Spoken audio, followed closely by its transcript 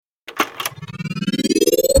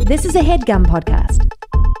This is a HeadGum podcast.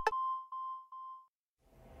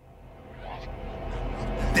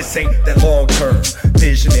 This ain't that long-term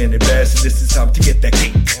vision and invest. This is time to get that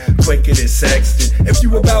cake quicker than Sexton. If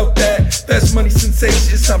you about that, that's money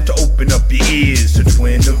sensation. It's time to open up your ears to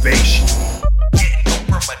twin innovation.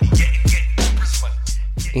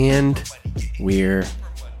 And we're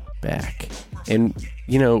back. And,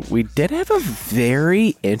 you know, we did have a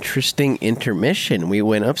very interesting intermission. We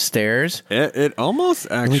went upstairs. It almost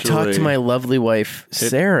actually... And we talked to my lovely wife,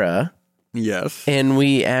 Sarah. Yes. And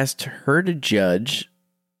we asked her to judge.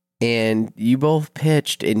 And you both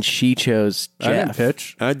pitched, and she chose Jeff. I didn't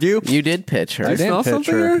pitch. I do. You did pitch her. I smell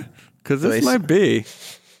something here? Because this might be.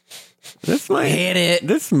 This might... Hit it.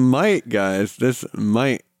 This might, guys. This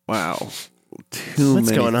might... Wow.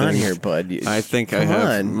 What's going on here, bud? I think I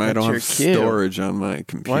don't have storage on my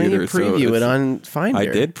computer. Why don't you preview it on Finder? I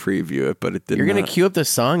did preview it, but it didn't. You're going to queue up the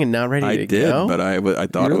song and not ready to go? But I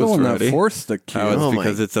thought You're it was the one ready. that forced the queue. It's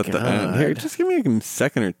because it's at the end. Here, just give me a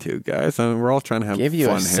second or two, guys. We're all trying to have give you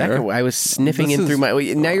fun a second. here. I was sniffing in through my...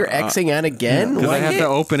 Now you're Xing out again? Because I have to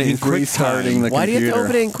open it in quick time. Why do you have to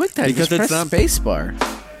open it in quick time? Because just it's press not...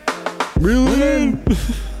 spacebar. Reel it in.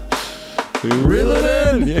 Reel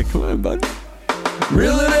it in. Yeah, come on, bud.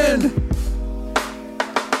 Reel it in.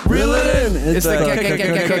 Reel it in. It's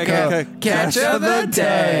the catch of the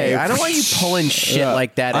day. I don't want you pulling shit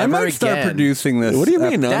like that ever I might again. start producing this. What do you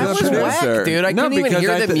mean? That was whack, dude. I couldn't even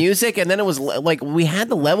hear the music, and then it was like we had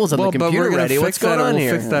the levels on the computer ready. What's going on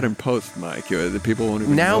here? We'll fix that in post, Mike. The people won't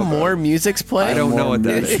even now know more music's playing? I don't know what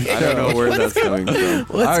that is. I don't know where that's coming from.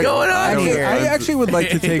 What's going on here? I actually would like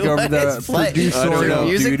to take over the producer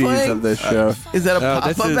duties of this show. Is that a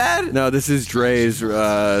pop-up ad? No, this is Dre's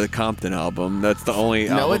Compton album. That's the only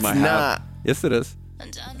album I have. No, it's not. Yes, it is.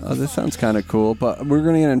 Oh, this sounds kind of cool, but we're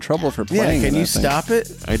going to get in trouble for playing. Yeah, can it, you stop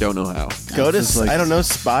it? I don't know how. Go to, I don't know,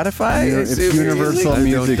 Spotify? It's Universal Music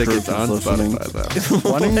I don't think Group it's on listening. Spotify, though.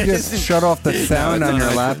 Why don't you just shut off the sound on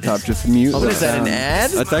your laptop? Just mute What the is that, sound. an ad?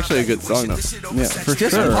 That's actually a good song, though. Yeah, for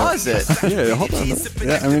Just sure. pause it. Yeah, hold on.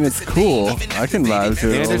 Yeah, I mean, it's cool. I can vibe to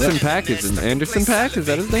it. Anderson .Paak is Anderson .Paak? Is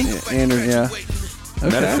that his name? Yeah. Okay.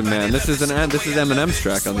 Medicine Man. This is Eminem's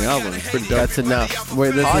track on the album. It's pretty dope. That's enough.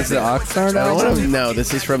 Wait, this is the Oxnard album? No,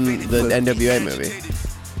 this is from the NWA movie.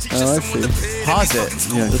 Oh, I see. Pause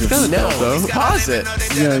it. Yeah, just, No, pause it.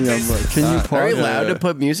 yeah. But can you pause Are you it? allowed to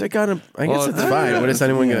put music on? I guess it's fine. What is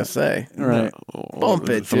anyone going to say? Right. Bump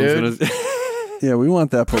it, dude. Yeah, we want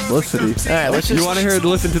that publicity. All right, let's just... You want to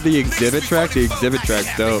listen to the Exhibit track? The Exhibit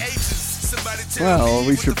track's dope. Well,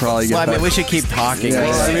 we should probably get Well, I mean, that. we should keep talking. Yeah,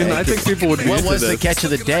 I mean, I think people would be What into was the this. catch of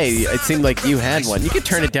the day? It seemed like you had one. You could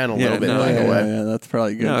turn it down a little bit, by the way. Yeah, that's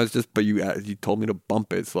probably good. No, it's just, but you told me to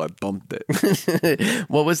bump it, so I bumped it.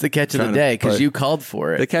 What was the catch of the Trying to day? Because play. you called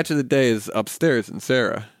for The it. catch of the day is upstairs in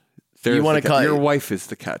Sarah. You want to call your wife is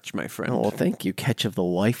the catch, my friend. Oh, well, thank you. Catch of the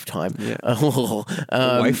lifetime. Yeah.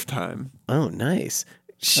 Wife time. Oh, nice.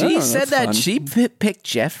 She Oh, said that's that fun. she picked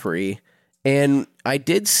Jeffrey, and I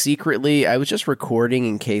did secretly. I was just recording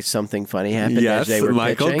in case something funny happened Yes, as they were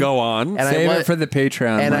Michael, pitching. go on. And Save I it for the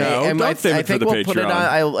Patreon. And Mike. don't save it for the we'll put it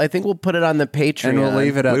Patreon. on. I think we'll put it on the Patreon, and we'll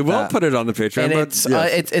leave it at We will that. put it on the Patreon. And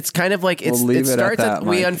but it's kind of like We'll leave it it at starts that,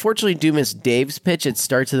 we Mike. unfortunately do miss Dave's pitch. It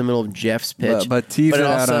starts in the middle of Jeff's pitch, But tease it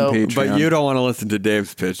out on Patreon. But you don't want to listen to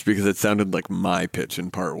Dave's pitch because it sounded like my pitch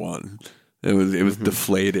in part one. It was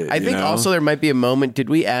deflated. I think you know? also there might be a moment. Did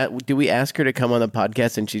we ask her to come on the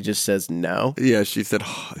podcast and she just says no? Yeah, she said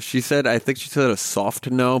I think she said a soft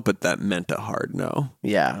no, but that meant a hard no.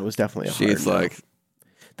 Yeah, it was definitely a hard She's no. like,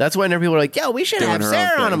 That's when people are like, "Yo, we should Doing have her own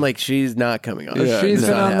Sarah on." thing. I'm like, she's not coming on. Yeah, She's It's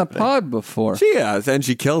been not on the happening. pod before. she has, and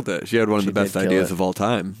she killed it. She had one of the She best did kill ideas it. of all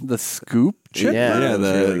time. The scoop chip. Yeah, Yeah,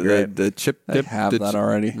 that's really great. the chip They dip. have the that chi-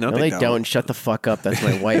 already. No, No, they don't. Shut the fuck up. That's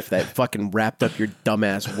my wife. That fucking wrapped up your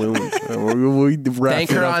dumbass wound. We Thank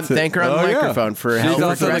her on the microphone for She's help for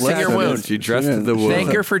also the dressing your captain. wound. She dressed She the is. wound.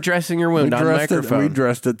 Thank her for dressing your wound on microphone. We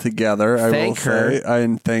dressed it together. I Thank will say.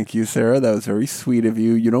 And thank you, Sarah. That was very sweet of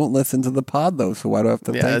you. You don't listen to the pod though, so why do I have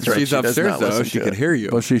to Yeah, thank that's her? right. She's She does upstairs not though. listen She to could it. hear you.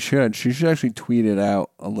 Well, she should. She should actually tweet it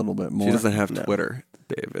out a little bit more. She doesn't have Twitter,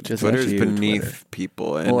 David. Just Twitter's like you, beneath Twitter.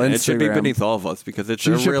 people, and Well, it should be Instagram. beneath all of us because it's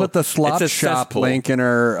She a should real, put the Slop it's a shop cesspool. link in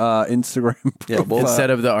her Instagram profile. Instead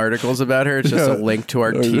of the articles about her, it's just a link to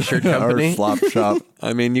our T-shirt company. Our Slop shop.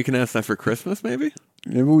 I mean, you can ask that for Christmas, maybe.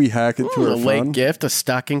 Maybe we hack it to A our late phone. gift, a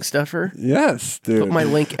stocking stuffer. Yes, dude. Put my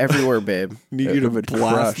link everywhere, babe. Need you to It would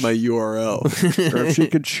blast crush. my URL. Or if she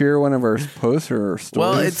could share one of our posts or stories.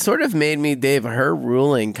 Well, it sort of made me, Dave, her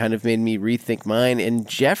ruling kind of made me rethink mine. And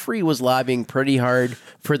Jeffrey was lobbying pretty hard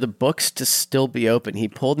for the books to still be open. He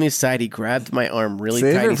pulled me aside. He grabbed my arm really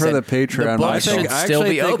Save tight. it He for said, the Patreon. The books I should think- I still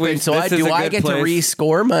actually be think open. So this is a I good get to place.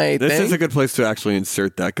 rescore my This thing? is a good place to actually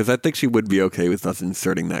insert that because I think she would be okay with us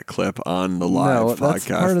inserting that clip on the live that's part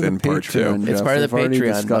podcast of the in part Patreon, 2. Jeff. It's part of the We've already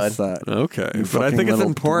Patreon, discussed that. Okay, You but I fucking think it's little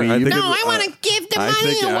important. I dweeb. think No, I want to give the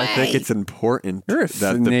money away. I think it's important. You're a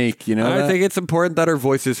snake, you know I that? think it's important that her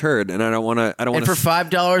voice is heard, and I don't want to. I don't And want for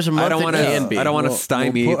 $5 a month, I don't it want can be. to. I don't want to We'll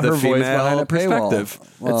stymie put her the voice behind female a paywall. perspective.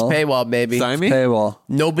 It's paywall, baby. Stymie? Paywall.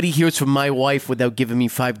 Nobody hears from my wife without giving me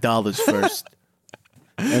 $5 first.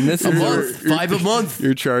 And this A is month. $5 a month.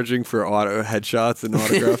 You're charging for auto headshots and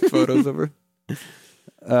autographed photos of her.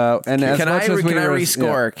 and as Can much I as we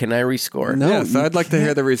rescore? Can I rescore? No. Yes, you I'd like to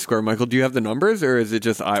hear the rescore. Michael, do you have the numbers, or is it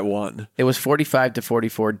just I won? It was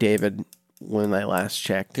 45-44, David, when I last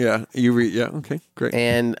checked. Yeah, yeah. Okay, great.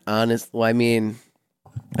 And I mean,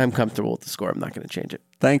 I'm comfortable with the score. I'm not going to change it.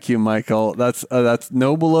 Thank you, Michael. That's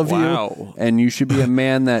noble of Wow. you. And you should be a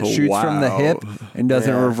man that shoots from the Wow. hip and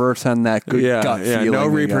doesn't reverse on that good gut feeling. no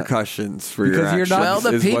you got. repercussions for Because your you're not- actions.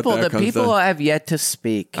 Well, is what that comes people down. have yet to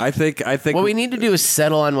speak. I think. What we need to do is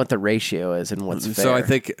settle on what the ratio is and what's fair. So I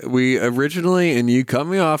think we originally, and you cut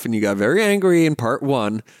me off, and you got very angry in part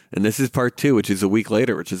 1, and this is part 2, which is a week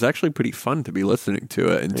later, which is actually pretty fun to be listening to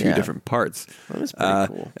it in 2 different parts. That was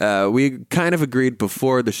pretty cool. We kind of agreed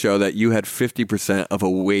before the show that you had 50% of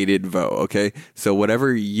a weighted vote. Okay, so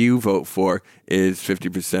whatever you vote for is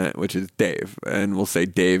 50%, which is Dave, and we'll say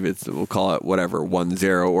Dave. We'll call it whatever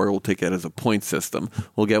 1-0, or we'll take it as a point system.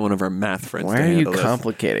 We'll get one of our math friends. Why to are you handle this.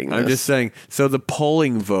 complicating I'm this? just saying. So the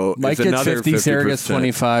polling vote Mike is gets another 50, Sarah gets 50%.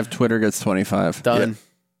 25, Twitter gets 25. Done.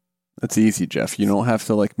 That's easy, Jeff. You don't have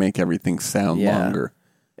to make everything sound longer.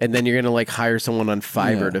 And then you're going to hire someone on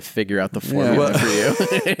Fiverr to figure out the formula for you.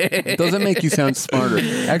 It doesn't make you sound smarter.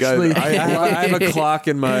 Actually, Guys, I have a clock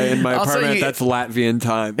in my Also, apartment you- that's Latvian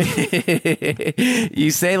time. You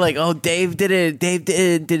say oh, Dave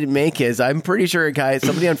didn't make his. I'm pretty sure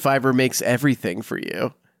somebody on Fiverr makes everything for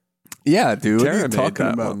you. yeah, dude. What are Tara you made talking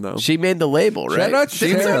that about? one, though. She made the label, right? Shout out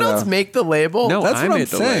Didn't Sarah, someone else though. make the label? No, That's I what I'm made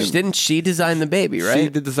the saying. label. Didn't she design the baby, right? She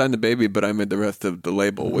did design the baby, but I made the rest of the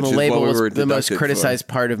label, which the is label what we was were the most deducted criticized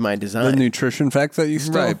part of my The design. nutrition facts that you for.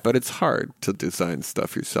 stole? Right, but it's hard to design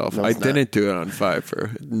stuff yourself. No, I it's not. didn't do it on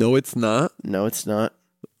Fiverr. No, it's not. No, it's not.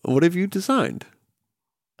 What have you designed?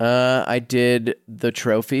 I did the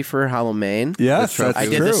trophy for Halloween. Yes, that's I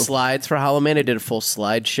did true. the slides for Halloween. I did a full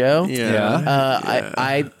slideshow.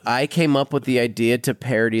 I came up with the idea to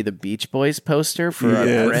parody the Beach Boys poster for our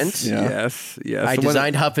Yes, print. yeah. Yes. I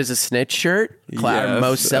designed Huff as a snitch shirt. Our Yes.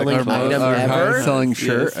 most selling Our item Our ever. highest selling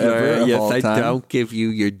shirt ever of all I time. don't give you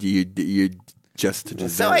your just to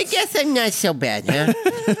So I guess I'm not so bad, huh?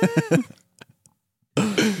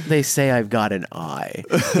 They say I've got an eye.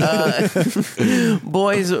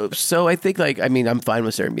 Boys, so I think I'm fine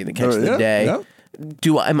with Sarah being the catch of the day. Yeah.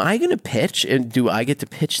 Am I going to pitch, and do I get to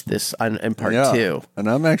pitch this in part 2? And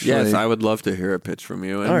I'm actually. Yes, I would love to hear a pitch from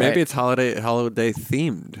you, and All right. maybe it's holiday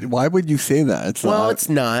themed. Why would you say that? It's Well, not. it's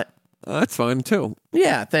not. That's fine too.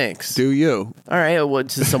 Yeah, thanks. Do you? All right.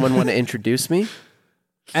 Does someone want to introduce me?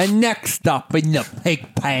 And next up in the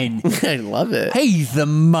pig pen, I love it. he's the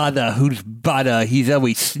mother whose butter he's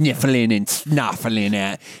always sniffling and snuffling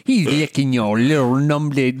at. He's licking your little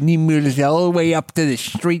numbed nipples all the way up to the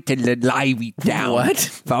street to the lively town. What?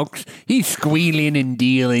 Folks, he's squealing and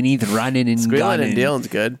dealing. He's running and Squealing gunning. and dealing's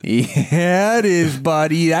good. Yeah, it is,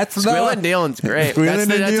 buddy. That's Squealing and dealing's great. Squealing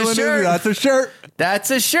That's and a dealing. shirt. That's a shirt.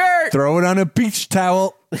 That's a shirt. Throw it on a beach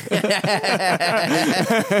towel.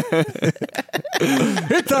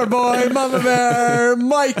 It's our boy, Mama Bear,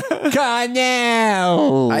 Mike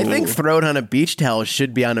Connell. I think throw it on a beach towel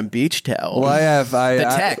should be on a beach towel. Well, I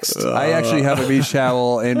text. I actually have a beach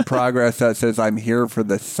towel in progress that says "I'm here for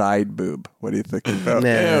the side boob." What do you think about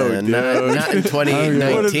Nah, not in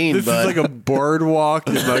 2019, This but is like a boardwalk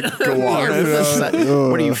in like Here for the Gowanus. si-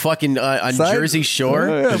 what are you fucking on Side- Jersey Shore?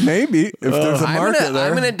 Yeah, maybe if there's a market there.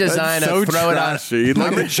 I'm gonna design so a throw it on. trashy.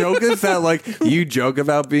 Like the joke is that you joke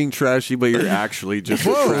about being trashy, but you're actually just a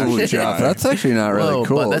Whoa, trashy Jeff, guy. that's actually not really Whoa,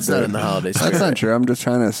 cool. but that's not dude. in the holiday That's spirit. not true. I'm just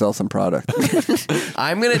trying to sell some product.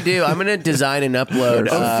 I'm gonna design and upload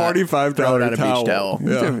A $45 throw it on a towel. beach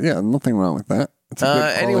towel. Yeah, nothing wrong with that. It's a good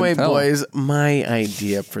quality Anyway, towel. boys, my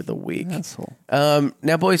idea for the week. Asshole.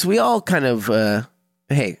 Now, boys, we all kind of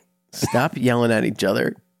hey, stop yelling at each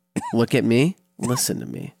other. Look at me. Listen to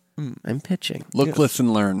me. I'm pitching. Look,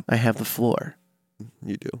 listen, learn. I have the floor.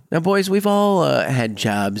 You do. Now, boys, we've all had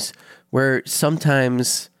jobs where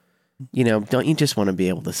sometimes, don't you just want to be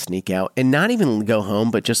able to sneak out and not even go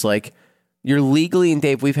home, but just like you're legally, and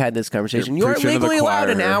Dave, we've had this conversation. You are preaching to the legally allowed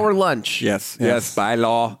an choir. hour lunch. Yes, by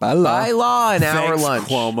law. By law. By law, an hour Thanks, lunch.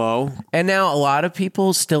 Cuomo. And now a lot of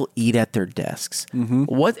people still eat at their desks.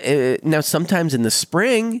 What? Now, sometimes in the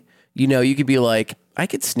spring, you could be like, I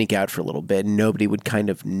could sneak out for a little bit and nobody would kind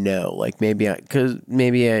of know. Like maybe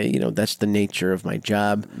that's the nature of my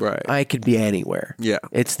job. Right. I could be anywhere. Yeah.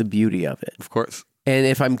 It's the beauty of it. Of course. And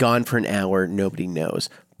if I'm gone for an hour, nobody knows.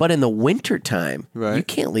 But in the wintertime, Right. you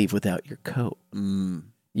can't leave without your coat.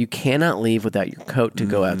 You cannot leave without your coat to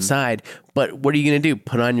go outside. But what are you going to do?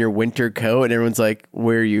 Put on your winter coat and everyone's like,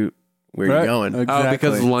 where are you going? Exactly. Oh,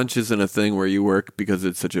 because lunch isn't a thing where you work because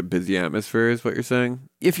it's such a busy atmosphere, is what you're saying?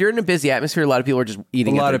 If you're in a busy atmosphere, a lot of people are just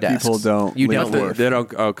eating A lot at their of desks. people don't You leave don't work. leave. They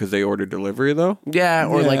don't. Oh, because they order delivery though. Yeah,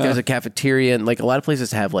 or like Yeah. there's a cafeteria, and like a lot of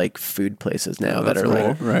places have like food places now that that's are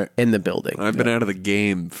like cool. Right. in the building. I've been out of the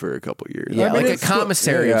game for a couple years. Yeah, I mean, like a it's cool.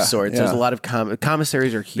 commissary Yeah, of yeah, sorts. yeah. There's a lot of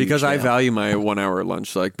commissaries are huge Because I now. value my 1 hour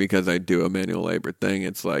lunch, like because I do a manual labor thing.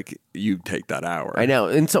 It's like you take that hour. I know,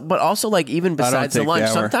 and so, but also like even don't besides the take the lunch,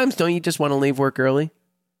 hour. sometimes don't you just want to leave work early?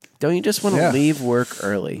 Don't you just want to Yeah. leave work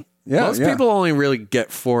early? Yeah, Most yeah. people only really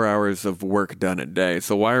get 4 hours of work done a day.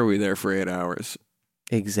 So why are we there for 8 hours?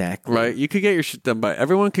 Exactly. Right? You could get your shit done by.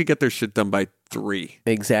 Everyone could get their shit done by 3.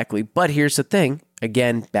 Exactly. But here's the thing.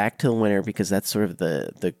 Again, back to the winter because that's sort of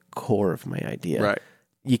the core of my idea. Right.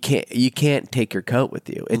 You can't take your coat with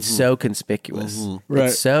you. It's so conspicuous. Right.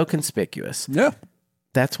 It's so conspicuous. Yeah.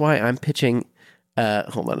 That's why I'm pitching.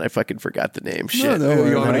 Hold on, I fucking forgot the name. Shit. no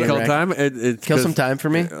worries. You want me to kill Right. time? Kill some time for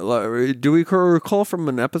me. Do we recall from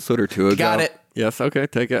an episode or two ago? Got it. Yes. Okay.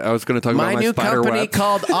 Take it. I was going to talk My about my new spider company web.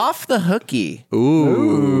 called Off the Hooky.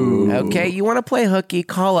 Ooh. Okay, you want to play hooky?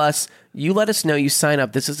 Call us. You let us know. You sign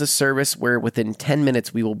up. This is a service where within 10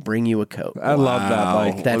 minutes we will bring you a coat I love that,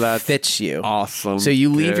 Mike. that Well, that's fits you. Awesome. So you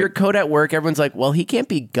leave dude. your coat at work. Everyone's like, "Well, he can't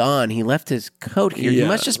be gone. He left his coat here. You Yeah,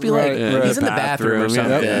 must just be right, like, right. he's in the bathroom or Bathroom,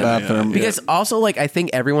 something." yeah, bathroom. Because also, like, I think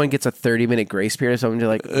everyone gets a 30-minute grace period. So I'm just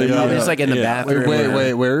like, they're probably just like in the Yeah. bathroom.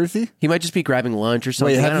 Wait, where is he? He might just be grabbing lunch or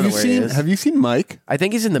something. Wait, I don't know where he is. have you seen Mike? I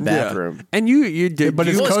think he's in the Yeah. bathroom. And you did. But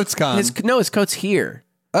his you- coat's gone. His coat's here.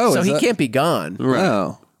 Oh, so is he that- can't be gone.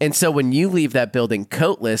 Oh. And so when you leave that building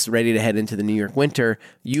coatless, ready to head into the New York winter,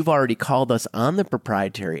 you've already called us on the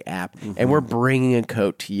proprietary app, and we're bringing a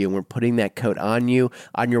coat to you, and we're putting that coat on you.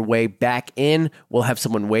 On your way back in, we'll have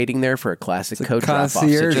someone waiting there for a classic coat drop-off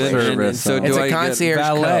concierge situation. service. So It's do a I get concierge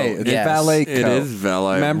Valet. coat. It's Yes. valet coat. It is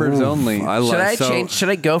valet. Members Oof. only. I love Should I so, change? Should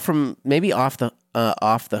I go from maybe off the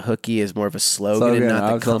hooky as more of a slogan Slogan, and I not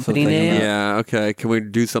the was also company thinking name? that. Yeah. Okay. Can we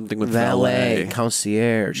do something with Valet, valet?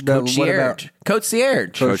 concierge, But what concierge, about-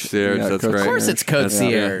 concierge. Concierge, that's Coach great. Of course, it's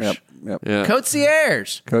concierge. Yep. Yeah.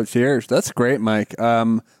 Concierge. Concierge. That's great, Mike.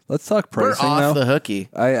 Let's talk We're pricing off now. the hooky.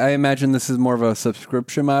 I imagine this is more of a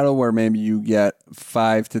subscription model where maybe you get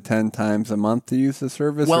 5 to 10 times a month to use the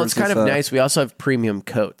service. Well, or it's is kind this of a- nice. We also have premium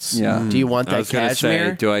coats. Yeah. Do you want I that was gonna say,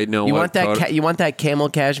 cashmere? do I know you what want that? coat- You want that camel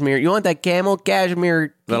cashmere? You want that camel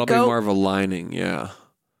cashmere? That'll be coat? more of a lining. Yeah.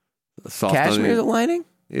 Soft on Cashmere the- lining.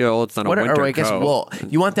 Yeah. Well, it's not What? a winter Or I guess coat. wool.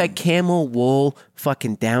 You want that camel wool,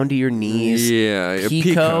 fucking down to your knees? Yeah. A Peacoat.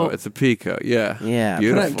 peacoat. It's a peacoat. Yeah. Yeah.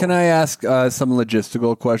 Beautiful. Can I ask some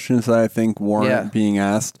logistical questions that I think warrant Yeah. being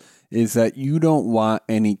asked? Is that you don't want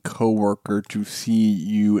any coworker to see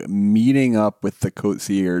you meeting up with the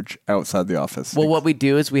concierge outside the office. Well, what we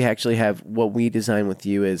do is we actually have what we design with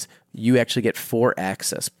you is you actually get 4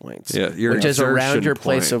 access points, Yeah, your which is around insertion your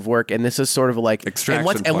place point. of work, and this is sort of like Extraction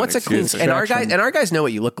and what's a point, clean excuse and me. our guys know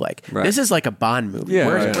what you look like. Right. This is like a Bond movie. Yeah,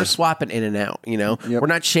 we're, right. we're swapping in and out. You know, we're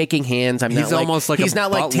not shaking hands. He's not almost like he's a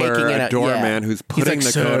not like butler, taking it a out. doorman Yeah. who's He's putting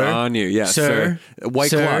like, the coat "Sir, on you. Yeah, sir, A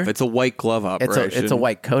white sir." glove. It's a white glove operation. It's a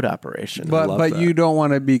white coat operation. but love but that. you don't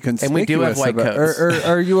want to be conspicuous. And we do have white about, coats. Or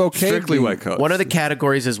are you okay? Strictly being- white coats. One of the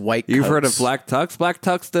categories is white. You've coats. heard of black tux? Black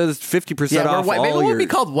tux does 50% Yeah, off we're white. Maybe all it your. would be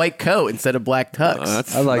called white coat instead of black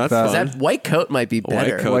tux. I like that. Is that white coat might be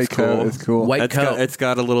better. White coat's White coat cool. is cool. White It's coat. got, it's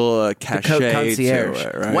got a little The cachet coat concierge. to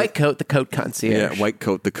it, right? White coat, the coat concierge. Yeah, white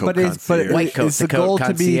coat, the coat But it's but concierge. White coat, is the the coat goal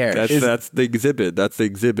to be concierge. That's the exhibit. That's the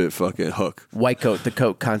exhibit fucking hook. White coat, the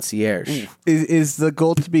coat concierge. is the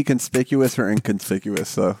goal to be conspicuous or inconspicuous?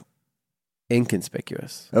 So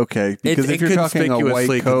Inconspicuous. Okay, because if you're talking a white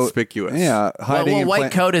inconspicuously coat, conspicuous. yeah, hiding in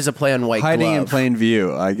white coat is a play on white hiding glove. in plain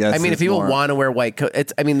view. I guess. I mean, if people want to wear white coat,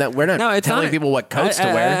 we're not it's telling not- people what coats to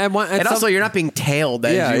wear. And also, you're not being tailed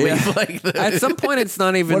as Yeah, you yeah. leave. Like At some point, it's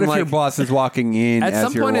not even what if like your boss is walking in at as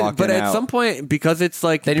some you're point, walking but out? at some point, because it's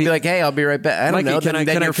like then you'd be like, "Hey, I'll be right back." I don't know.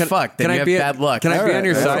 Then you're fucked. Then you have bad luck. Can I be on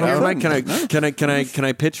your All right, side here, fine. Mike? Can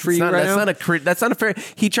I pitch for It's you not, right that's now? that's not a fair.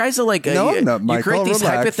 He tries to No, I'm not, you Michael, create these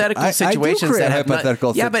relax. hypothetical I do situations create that have hypothetical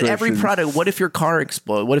not. Yeah, but every situations. product. What if your car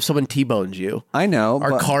explodes? What if someone T-bones you? I know.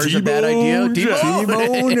 Are but cars a bad idea?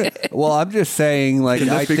 T-bone. Well, I'm just saying, like, Can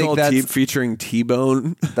I this be think called that's featuring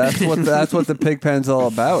T-Bone? that's what the pig pen's all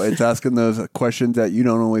about. It's asking those questions that you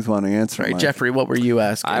don't always want to answer. Right, Mike. Jeffrey, what were you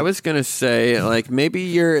asking? I was gonna say, like, maybe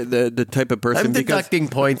you're the type of person I'm because deducting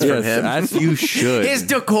points from yes, him. as you should. His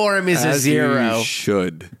decorum is a As zero. You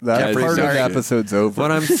should. That As part you of the should. episode's over.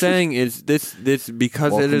 What I'm saying is this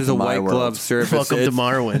because Welcome it is to a my white world. glove service. Welcome to it's-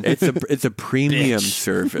 Marwen. It's a premium Bitch.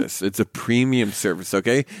 service. It's a premium service.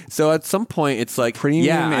 Okay, so at some point it's like Premium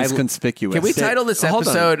yeah, is conspicuous. Can we title this Hold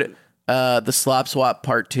on. episode "The Slop Swap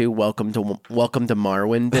Part 2"? Welcome to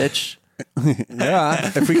Marwen, bitch.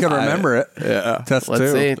 Yeah, if we can remember it. Yeah. Test Let's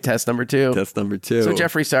two. see. Test number 2. That's number 2. So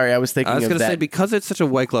Jeffrey, sorry, I was thinking I was of going to that. say because it's such a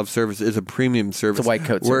white glove service, it's a premium service. It's a white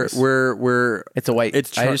coat service. We're it's a white.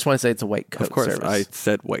 It's I just want to say it's a white coat of course service. I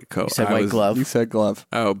said white coat. You said I white was- glove. You said glove.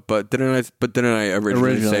 Oh, but didn't I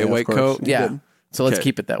originally say of white course. coat? Yeah. did. So let's Okay.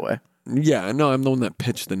 keep it that way. Yeah, no, I'm the one that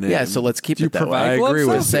pitched the name. Yeah. So let's keep it that way. I agree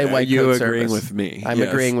with Say white you coat agreeing service. with me. I'm Yes.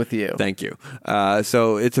 agreeing with you. Thank you.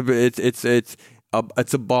 So it's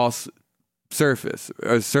a boss service.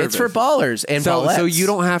 It's for ballers and ballettes. So you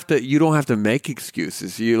don't have to make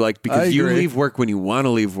excuses. You like I because you agree. leave work when you want to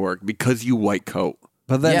leave work because you white coat.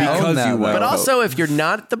 But then Yeah. own Because that, you though. went But out. also, if you're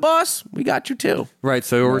not the boss, we got you too. Right,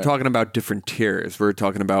 so we're talking about different tiers. We're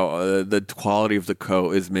talking about the quality of the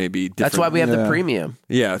coat is maybe different. That's why we have the Yeah. premium.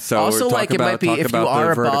 Yeah, so Also, talk like it about- might be talk if you about the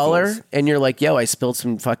are a baller verticals. and you're like, "Yo, I spilled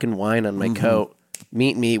some fucking wine on my coat."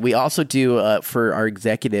 Meet me. We also do for our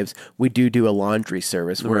executives. We do a laundry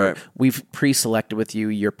service where Right. we've pre-selected with you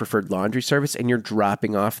your preferred laundry service, and you're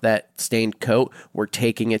dropping off that stained coat. We're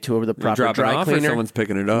taking it to the proper dropping dry off or cleaner. someone's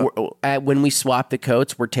picking it up? When we swap the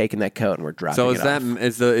coats, we're taking that coat and we're dropping So it is that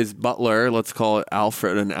off. is Butler? Let's call it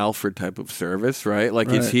Alfred, an Alfred type of service, right? Like,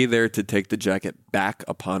 is Right. he there to take the jacket back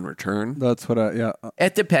upon return? That's what yeah.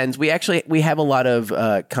 It depends. We have a lot of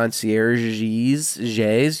concierges,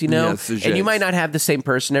 you know, Yes, and you Gs. might not have the same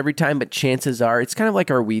person every time, but chances are it's kind of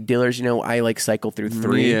like our weed dealers. You know, I like cycle through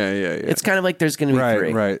 3. Yeah. It's kind of like there's going to be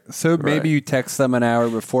 3. Right. So maybe you text them an hour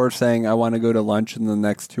before saying, I want to go to lunch in the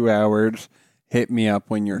next 2 hours. Hit me up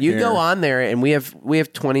when you're You here. go on there, and we have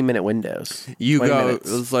 20-minute windows. You 20 go. minutes.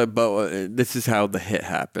 It's like, but this is how the hit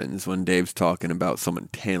happens when Dave's talking about someone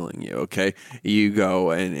tailing you. Okay, you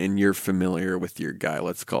go and you're familiar with your guy.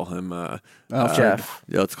 Let's call him Jeff.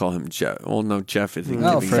 Yeah, let's call him Jeff. Well, no, Jeff isn't.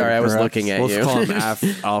 Alfred, giving Sorry, I was perhaps. looking at Let's you. call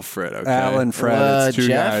him Alfred. Okay, Alan, Fred, it's 2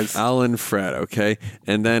 Jeff? guys. Alan, Fred. Okay,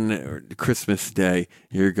 and then Christmas Day,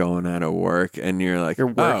 you're going out of work and you're like, You're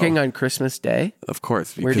working oh, on Christmas Day. of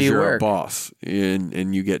course, because Where do you you're a work? boss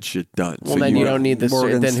and you get shit done. Well, then you don't need this.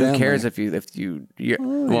 Morgan Then who Stanley. cares if you? You're,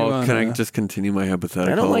 Well, can I just continue my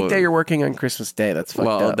hypothetical? I don't like that you're working on Christmas Day. That's fucked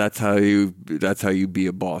Well, up. that's how you be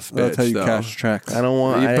a boss. That's bitch, how you though. cash checks. I don't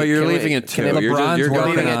want. But you're can we- leaving it can too. we- You're LeBron's you're working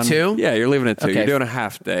leaving on- it too. Yeah, you're leaving it too. Okay. You're doing a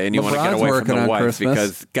half day, and you want to get LeBron's away from working the on wife Christmas.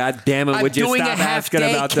 because, God damn it, I'm would you doing stop a half asking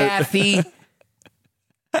day, about the? Kathy.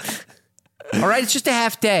 All right, it's just a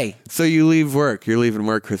half day. So you leave work. You're leaving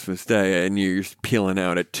work Christmas Day, and you're peeling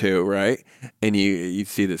out at 2, right? And you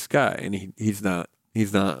see this guy, and he's not.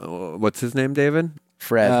 What's his name, David?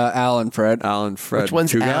 Fred. Alan, Fred. Alan, Fred. Which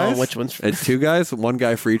one's 2 Al? guys? Which one's- It's 2 guys. 1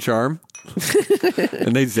 guy for each arm.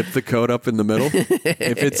 And they zip the coat up in the middle.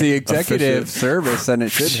 If it's the executive Efficient. service, then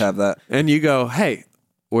it should have that. And you go, hey,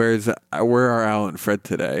 where are Al and Fred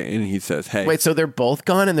today? And he says, hey. Wait, so they're both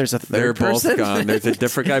gone, and there's a they're third person? both gone. There's a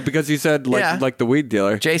different guy because you said Yeah. like the weed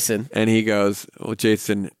dealer, Jason and he goes, "Well,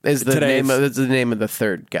 Jason is the today name. it's- Is the name of the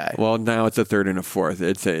third guy. well, now it's a third and a fourth.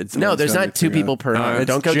 It's No, there's gonna not be 2 figured people per No, arm. it's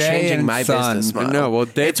Don't go Jay changing and my Son. business model. No, well,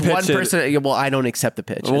 they it's one pitched it- person. Yeah, well, I don't accept the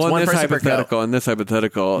pitch. well, It's in one this person per coat.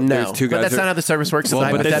 hypothetical, No, there's 2 guys. but that's not how the service works. It's Well,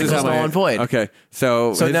 but this is hypothetical, how null and void. Okay,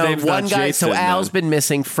 so So his no, name's one not guy. Jason, So Al's then. been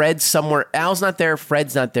missing. Fred's somewhere. Al's not there.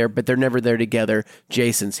 Fred's not there. But they're never there together.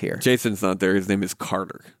 Jason's here. Jason's not there. His name is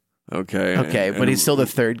Carter. Okay. Okay, but he's still the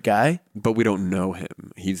third guy. But we don't know him.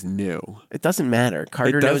 He's new. It doesn't matter.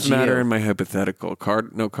 Carter It knows does matter you. in my hypothetical.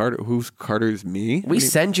 Carter. Who's Carter's me? We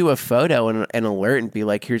send you a photo and an alert and be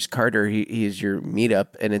like, "Here's Carter. He's your meetup,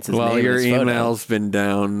 and it's his Well, name." your and his photo. email's been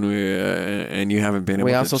down, and you haven't been able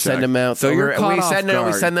We to also check. send them out. So you're caught we off send guard.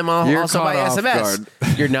 We send them all You're also by caught off SMS.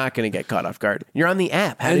 guard. You're not going to get caught off guard. You're on the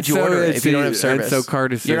app. How And did you so order it it's if you don't have the- service? And so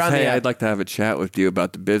Carter says, You're on the "Hey, app. I'd like to have a chat with you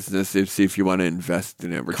about the business. See if you want to invest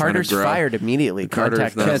in it. We're Carter's trying to grow." fired immediately. Carter's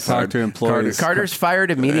Contact not us. Can't talk to employees. Carter's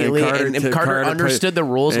fired immediately, and Carter understood the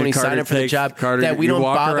rules when he signed up for the job that we don't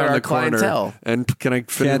bother our clientele. And can I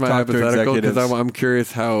finish Can't my talk to hypothetical? Because executives. I'm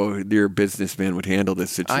curious how your businessman would handle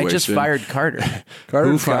this situation. I just fired Carter. Who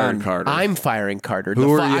Carter's fired gone. Carter? I'm firing Carter.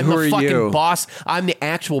 Who are you- I'm who the are fucking you? boss. I'm the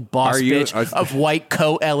actual boss Are you- bitch of White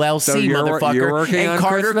Coat LLC, So motherfucker. you're working and on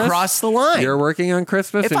Carter Christmas? crossed the line. You're working on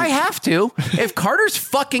Christmas? If I have to, if Carter's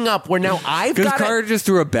fucking up, where now I've Because got Carter just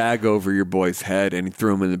threw a bag over your boy's head and he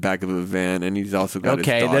threw him in the back of a van, and he's also got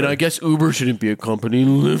Okay, his daughter. then I guess Uber shouldn't be a company.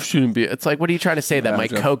 Lyft shouldn't be. It's like, what are you trying to say? That my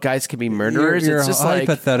Jeff. coke guys can be murderers? Your It's just like,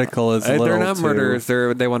 hypothetical is a little They're not too- murderers.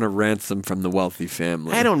 They want a ransom from the wealthy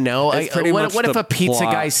family. I don't know. It's pretty much What if the a pizza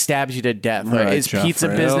plot. guy stabs you to death? Right, Is pizza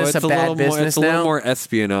Jeffrey. business it's a bad little more, business it's a little now? more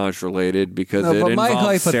espionage related because No, it but my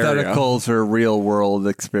involves Syria. hypotheticals are real world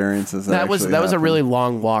experiences. That was actually a happened. really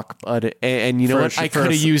long walk, but and you know For what? a- I for a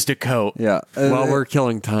could have s- used a coat. Yeah. Well, we're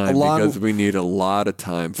killing time a long- because we need a lot of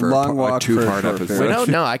time for long a walk for a two-part short episode. period. We don't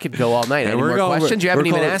know. I could go all night. And Any we're more going- questions? You haven't we're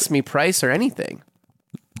even going- asked me price or anything.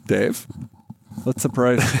 Dave? What's the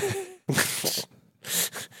price?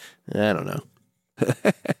 I don't know.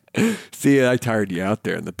 See, I tired you out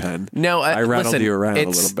there in the pen. No, I rattled listen, you around a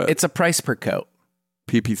it's, little bit. It's a price per coat.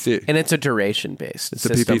 PPC. And it's a duration based. It's a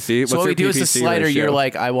PPC? So What's what we your do is the PPC slider. ratio? You're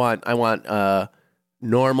like, I want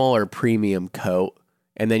normal or premium coat,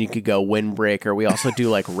 and then you could go windbreaker. We also do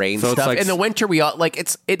like rain So it's stuff. like- In the winter, we all like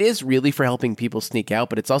it is really for helping people sneak out,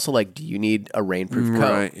 but it's also like, do you need a rainproof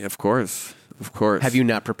coat? Right, of course. Of course. Have you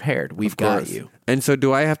not prepared? We've Of got course. you. And so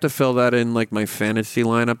do I have to fill that in like my fantasy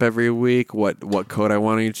lineup every week? What coat I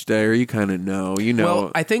want each day? Or you kind of know? You know.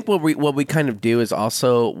 Well, I think what we kind of do is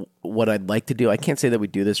also what I'd like to do. I can't say that we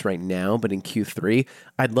do this right now, but in Q3,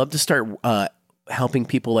 I'd love to start helping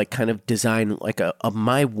people like kind of design like a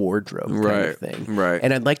my wardrobe kind Right, of thing. right.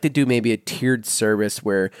 And I'd like to do maybe a tiered service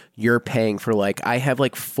where you're paying for like, I have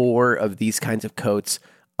like 4 of these kinds of coats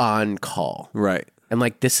on call. right. And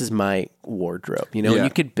like, this is my wardrobe, you know, Yeah. and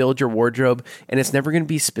you could build your wardrobe and it's never going to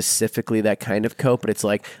be specifically that kind of coat, but it's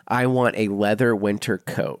like, I want a leather winter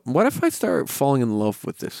coat. What if I start falling in love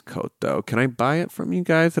with this coat, though? Can I buy it from you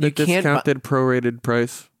guys at a You can't discounted, prorated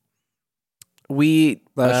price?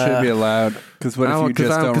 That should be allowed. Because what if you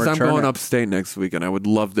just don't Because I'm return going it? upstate next week, and I would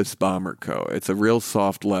love this bomber coat. It's a real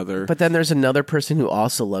soft leather. But then there's another person who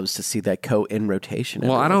also loves to see that coat in rotation.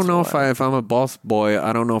 Well, every I don't once in a know while. if I'm a boss boy.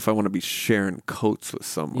 I don't know if I want to be sharing coats with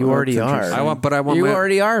someone. You already That's are. interesting. I want You my,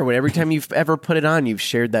 already are. Every time you've ever put it on, you've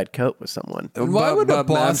shared that coat with someone. Why would a I'm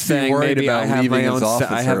boss be saying worried maybe about I have leaving my his own.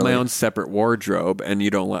 office I have my early? own separate wardrobe, and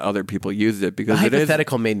you don't let other people use it The because it is.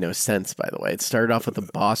 hypothetical made no sense, by the way. It started off with the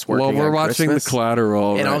boss working Well, we're on watching Christmas. The Collateral,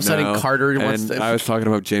 And all right of a sudden now, Carter wants and to- I was talking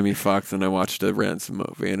about Jamie Foxx, and I watched a ransom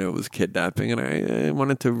movie, and it was kidnapping, and I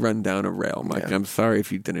wanted to run down a rail. Mike, I'm sorry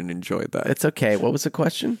if you didn't enjoy that. It's okay. What was the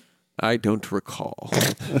question? I don't recall.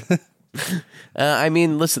 I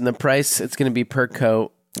mean, listen, the price, it's going to be per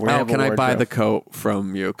coat. We're gonna Oh, have a can I buy wardrobe. the coat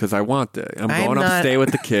from you? Because I want it. I'm I'm going not- upstate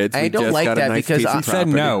with the kids. I We don't just like got that a nice because piece I- of He said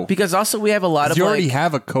property. no. Because also we have a lot of You already like,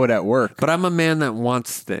 have a coat at work. But I'm a man that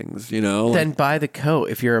wants things, you know? then buy the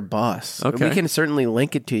coat if you're a boss. Okay. We can certainly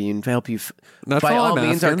link it to you and help you. That's by all all I'm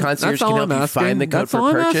means, our asking. concierge That's all can help I'm you asking. find the coat That's for all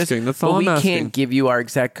I'm purchase. asking. That's but all we I'm asking. can't give you our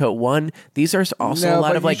exact coat. One, these are also No, a lot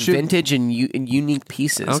but of you like should- vintage and unique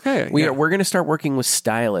pieces. Okay, we're yeah. going to start working with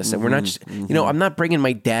stylists, and we're not just, you know, I'm not bringing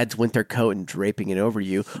my dad's winter coat and draping it over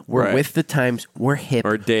you. We're Right. with the times. We're hip.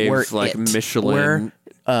 Or Dave's, we're like, it. Michelin-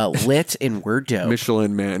 We're lit and we're dope.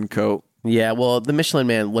 Michelin man coat. Yeah, well, the Michelin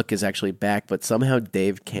Man look is actually back, but somehow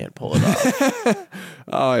Dave can't pull it off.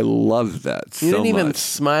 Oh, I love that so You didn't even much.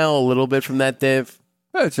 smile a little bit from that, Dave.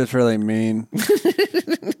 That's just really mean.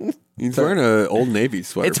 He's wearing an Old Navy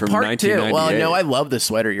sweater It's from part 2. 1998. Well, no, I love the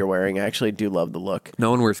sweater you're wearing. I actually do love the look. No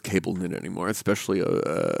one wears cable knit anymore, especially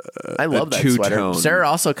I love that sweater. two-tone. Sarah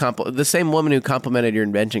also the same woman who complimented your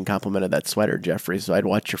invention complimented that sweater, Jeffrey. So I'd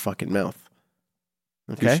watch your fucking mouth.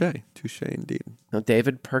 Okay, Touche indeed. now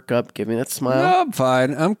David, perk up, give me that No, smile. I'm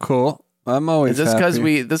fine. I'm cool. I'm always Is this because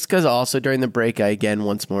happy. This because also during the break I again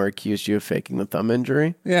once more accused you of faking the thumb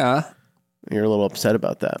injury? Yeah. You're a little upset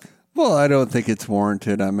about that. Well, I don't think it's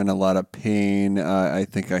warranted. I'm in a lot of pain. I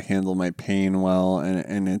think I handle my pain well,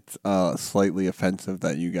 and it's slightly offensive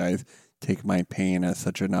that you guys take my pain as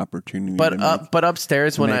such an opportunity. But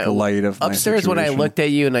upstairs when I looked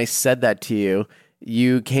at you and I said that to you,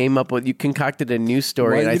 you concocted a new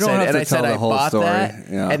story, Well, and you don't have to I said tell the I whole bought story. that,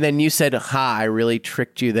 Yeah. and then you said, "Ha, I really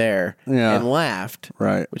tricked you there," and laughed,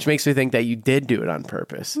 Right. Which makes me think that you did do it on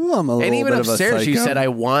purpose. Well, I'm a and little even bit of a upstairs, you psycho. said, "I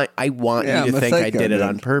want Yeah, you I'm to a think I psycho, did it dude.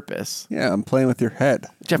 on purpose." Yeah, I'm playing with your head.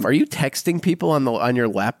 Jeff, are you texting people on your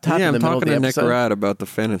laptop Yeah, in I'm the middle of talking the to Nick episode? Rad about the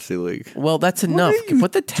fantasy league. Well, that's enough.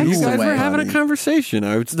 Put the text You guys away. were having a conversation.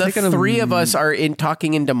 I was The taking three of us are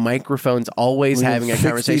talking into microphones, always We have having a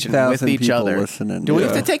conversation with 60,000 each people other. listening. Do we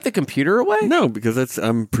have Yeah. to take the computer away? No, because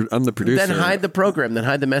I'm the producer. Then hide the program. Then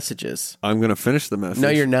hide the messages. I'm going to finish the message. No,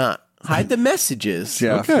 you're not. Hide the messages.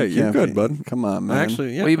 Jeff, Okay, you you're can't good, be- bud. Come on, man.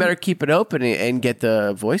 Actually, yeah. Well, you better keep it open and get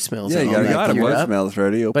the voicemails. yeah, and you all gotta that get the queued up. voicemails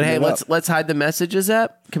ready. Open But hey, it up. let's hide the messages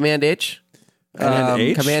app. Command H.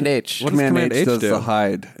 H? Command H. What does Command Command H H does do? the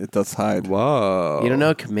hide. It does hide. Whoa. You don't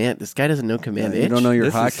know command. This guy doesn't know command H. You don't know your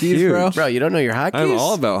This is hotkeys, huge. bro? Bro, you don't know your hotkeys. I'm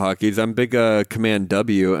all about hotkeys. I'm big Command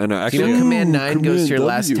W, and Do you actually, know command 9 goes Command to your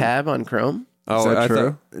last W. tab on Chrome? oh, that I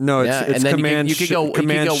true? thought- no, it's, Yeah, it's and then you Command could go- you could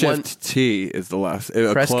Command go Shift one- T is the last.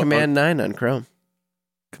 Press command 9 on Chrome.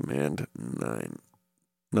 Command 9.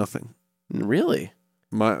 Nothing. Really?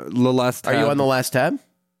 The last. Are you tab- on the last tab?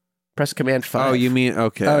 Press command 5. Oh, you mean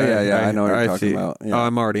okay? Oh, yeah, I know what you're talking see. about. Yeah. Oh,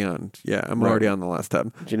 I'm already on. Yeah, I'm Right. already on the last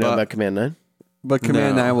tab. Do you know But- about command 9? But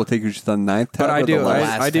Command No. 9 will take you to the 9th tab. But I or do. the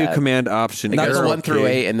last? I do tab. Command Option. It goes arrow 1 through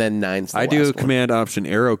key. 8, and then 9's the I do last one. Command Option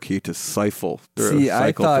arrow key to cycle through. See, I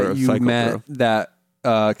cycle thought through, you cycle meant through. that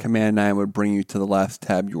Command 9 would bring you to the last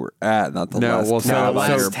tab you were at, not the No, last well, tab. so- No, the on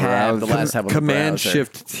last your tab. The browser. last tab on the Command browser.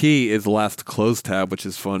 Shift T is last close tab, which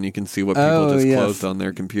is fun. You can see what people Oh, just yes. closed on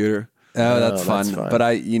their computer. Oh, that's that's fun. fine.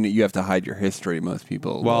 But you have to hide your history. Most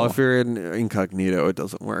people. Well, will. if you're in incognito, it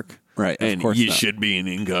doesn't work. right, of And course you not. should be in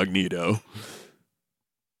incognito,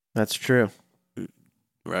 That's true.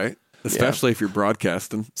 right? Especially if you're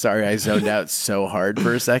broadcasting. Sorry, I zoned out so hard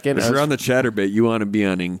for a second. If I you're was- on the chatterbait, you want to be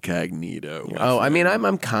on incognito. Oh, I mean,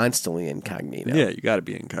 I'm constantly incognito. Yeah, you got to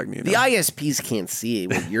be incognito. The ISPs can't see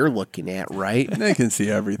what you're looking at, right? They can see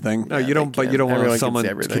everything. no, you don't. they But you don't can. want Everyone can someone see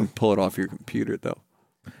can everything. pull it off your computer, though.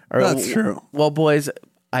 All right, That's true. Well, boys,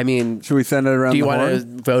 I mean, Should we send it around do you the want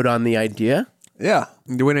horn? to vote on the idea? Yeah.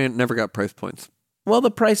 Never got price points. Well,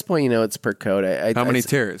 the price point, it's per code. How many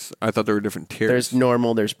tiers? I thought there were different tiers. There's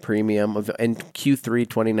normal, there's premium. In Q3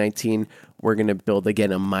 2019, we're going to build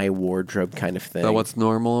again a My Wardrobe kind of thing. So what's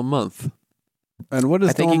normal a month? And what is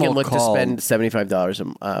I think you can normal look called? to spend $75,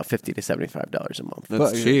 $50 to $75 a month.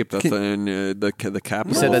 That's But, cheap. That's can- in the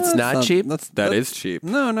capital. You said that's not cheap? That is cheap.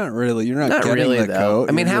 No, not really. You're not, Not getting really, the though. coat.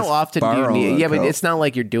 I mean, You're how just often do you borrowing need? the Yeah, but coat. it's not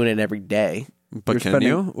like you're doing it every day. But You're can spending-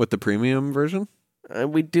 you with the premium version?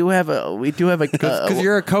 We do have a Because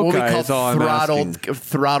you're a coat what we guy call is all I'm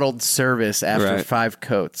throttled service after Right. 5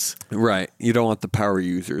 coats. Right. You don't want the power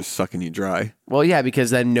users sucking you dry. Well, yeah,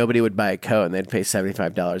 because then nobody would buy a coat and they'd pay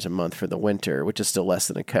 $75 a month for the winter, which is still less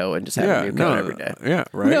than a coat, and just have a new coat every day. Yeah,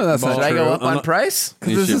 right. No, that's not Should I go true. up on price?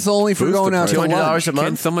 Because this is only for boost going the out price. to $200 lunch. a month?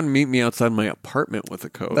 Can someone meet me outside my apartment with a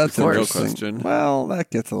coat? That's the real interesting. question. Well, that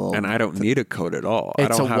gets a little. And I don't need a coat at all. I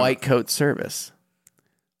It's a don't have, white coat service.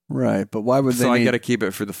 right, but why would they? So I need- got to keep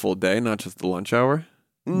it for the full day, not just the lunch hour.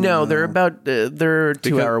 No, they're about they're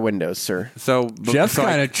 2 Because- hour windows, sir. So Jeff's so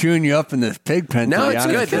I- kind of chewing you up in this pig pen. No, to be it's honest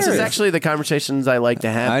good. with This you. is actually the conversations I like to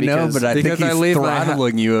have. I know, because but I think because I he's leave my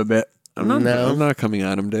throttling you a bit. I'm not. No. I'm not coming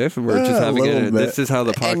at him, Dave. We're just A having little a. bit. This is how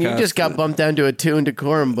the podcast. and you just got bumped down to a 2 in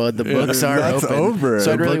decorum, bud. The books are that's open. over.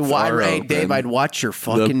 So I'd The really books wide are Hey, open. Dave, I'd watch your The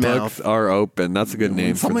fucking books mouth. are open. That's a good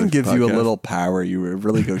name. Someone for this gives you a podcast. little power, you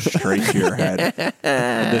really go straight to your head.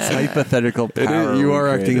 This hypothetical It power. is, you we are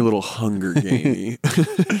acting created. a little Hunger Gamey.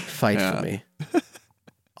 Fight Yeah. for me.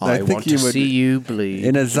 I I think want to you would- see you bleed.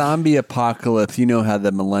 In a zombie apocalypse, you know how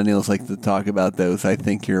the millennials like to talk about those. I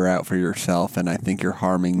think you're out for yourself, and I think you're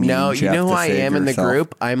harming me. No, and you Jeff know who to I save am in the yourself.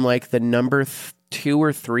 group? I'm like the number 2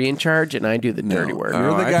 or 3 in charge, and I do the dirty work. You're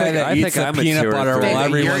the I guy think- that I eats think the I'm a peanut 2 or butter 3. while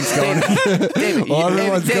David,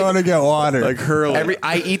 everyone's going to get water. like Hurley.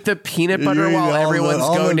 I eat the peanut butter You eat while all everyone's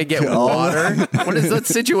the- going to get all the- water. What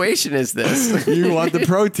situation is this? You want the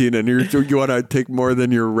protein, and you want to take more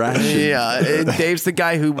than your ration. Yeah, and Dave's the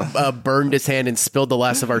guy who burned his hand and spilled the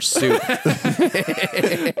last of our soup.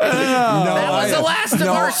 That was the last of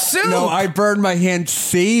our soup. No, I burned my hand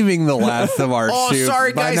saving the last of our Oh, soup.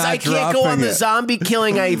 sorry by guys, not I can't go on dropping the it. zombie zombie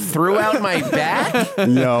killing I threw out my back?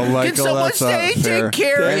 No, Michael, Can someone that's not say fair. take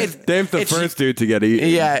care? Dave's the first dude to get eaten.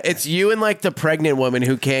 Yeah, it's you and like the pregnant woman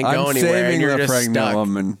who can't go I'm anywhere, saving and you're the just pregnant stuck.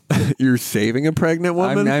 woman. You're saving a pregnant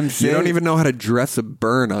woman? I'm you saving- don't even know how to dress a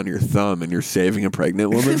burn on your thumb, and you're saving a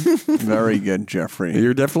pregnant woman? Very good, Jeffrey.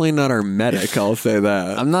 You're definitely not our medic, I'll say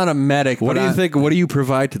that. I'm not a medic. What but do you think? What do you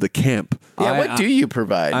provide to the camp? Yeah, what do you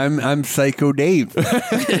provide? I'm Psycho Dave.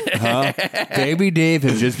 Huh? Baby Dave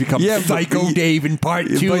has just become Yeah, but- Psycho Dave in part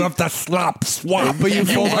 2 but- of the Slop Swap. But you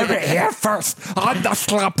fold heard like it here first on the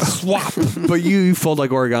Slop Swap. But you fold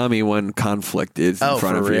like origami when conflict is in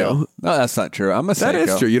front for of real? you. No, that's not true. I'm a That psycho.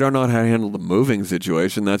 is true. You don't know how to handle the moving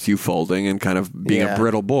situation. That's you folding and kind of being Yeah. a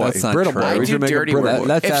brittle boy. That's not brittle true. boy. I We do should make a dirty brittle work. boy.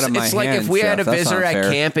 That's If- out of my it's like hands, if we had a Jeff. That's visitor not at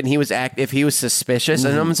fair. camp and he was if he was suspicious,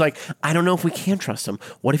 and someone's like, I don't know if we can trust him.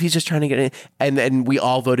 What if he's just trying to get in? And then we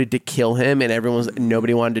all voted to kill him, and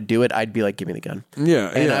nobody wanted to do it. I'd be like, give me the gun. Yeah,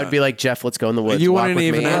 And yeah. I would be like, Jeff, let's go in the woods. You Walk wouldn't with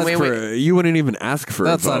even me. And ask for. You wouldn't even ask for.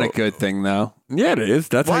 That's a not a vote. good thing, though. Yeah, it is.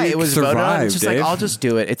 That's Why how you it was voted on? survive, It's just Dave. like I'll just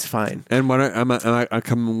do it. It's fine. And when am I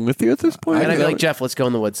coming with you at this point? And I'd be like, Jeff, let's go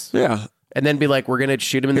in the woods. Yeah. And then be like, we're gonna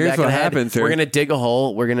shoot him in the Here's back of what the head. happens here. We're gonna dig a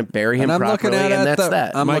hole. We're gonna bury him And I'm properly, looking at and it that's the-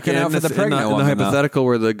 that. I'm Mike, looking out in for the this- pregnant in the woman, though. hypothetical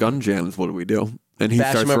where the gun jams, what do we do? And he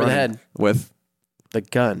Bash starts him over the running head. with The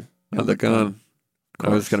gun. the gun. I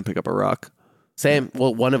was going to pick up a rock. Same.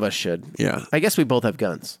 Well, one of us should. Yeah. I guess we both have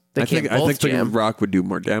guns. They I can't think both the jam. rock would do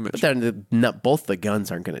more damage. But then not both the guns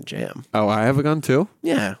aren't going to jam. Oh, I have a gun too?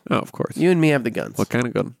 Yeah. Oh, of course. You and me have the guns. What kind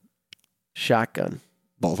of gun? Shotgun,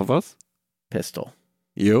 Both of us? pistol.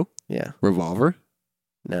 You? Yeah. Revolver?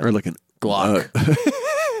 No. Or like an Glock.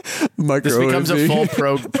 micro This becomes a Uzi? full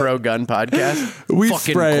pro gun podcast. We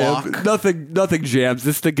Fucking spray Glock. him. Nothing jams.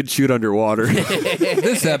 This thing can shoot underwater.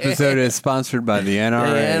 This episode is sponsored by the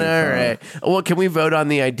NRA. NRA. Well, can we vote on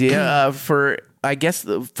the idea for, I guess,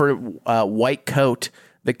 for white coat,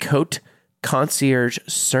 the coat concierge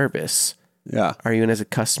service? Yeah. Are you in as a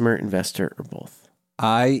customer, investor, or both?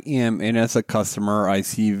 I am in as a customer. I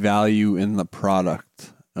see value in the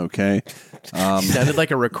product. Okay. Sounded like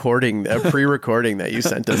a pre-recording that you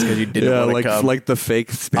sent us because you didn't Yeah, want to like come. like the fake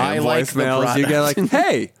spam I like the voicemails. You get like, product.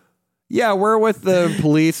 hey, yeah, we're with the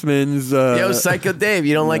policeman's. Yo, Psycho Dave,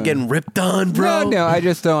 you don't like getting ripped on, bro? No, I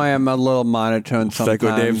just know I am a little monotone sometimes.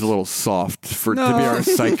 Psycho Dave's a little soft to be our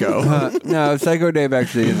psycho. No, Psycho Dave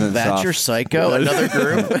actually isn't That's soft. your Psycho? Another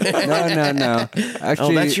group? No.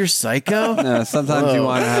 Actually, Oh, that's your Psycho? No, sometimes you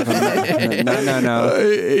want to have a... No.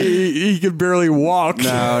 He can barely walk.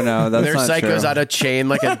 No, that's Their not Psycho's true. on a chain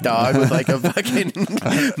like a dog with like a fucking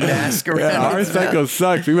mask around. Yeah, our his mouth. psycho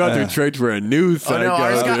sucks. We have to trade for a new Oh psycho.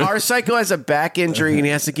 no, our Psycho has a back injury and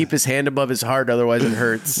he has to keep his hand above his heart, otherwise it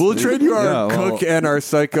hurts. We'll trade you our Yeah, well- cook and our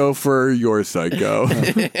psycho for your psycho.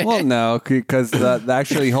 Well, no, because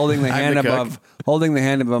actually holding the I'm hand the cook.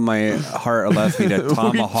 above my heart allows me to we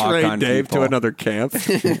tomahawk trade on Dave people. to another camp.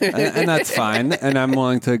 and that's fine. And I'm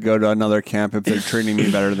willing to go to another camp if they're treating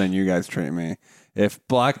me better than you guys treat me. If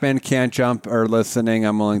Black Men Can't Jump are listening,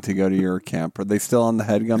 I'm willing to go to your camp. Are they still on the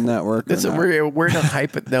Headgum Network? or not? We're in a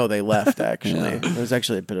hype. No, they left actually. There was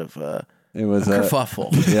actually a bit of It was a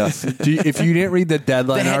kerfuffle. yes. If you didn't read the The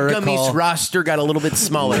deadline Headgum East article, roster got a little bit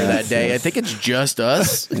smaller that day. I think it's just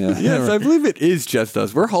us. Yes, I believe it is just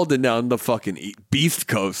us. We're holding down the fucking Beast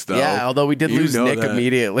Coast, though. Yeah, although we did You lose know Nick that.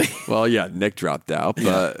 immediately. Well, yeah, Nick dropped out,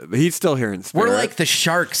 but he's still here in spirit. We're like the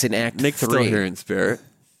Sharks in Act Nick's 3. still here in spirit.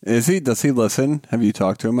 is he? Does he listen? Have you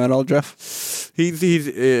talked to him at all, Jeff? He's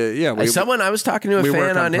yeah. I was talking to a we work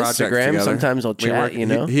fan on projects Instagram. together. Sometimes I'll We chat, work- you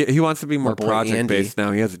know. he wants to be more boy project based Andy.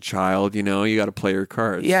 now. He has a child, you know. You got to play your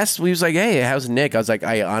cards. Yes, we was like, hey, how's Nick? I was like,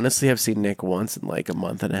 I honestly have seen Nick once in like a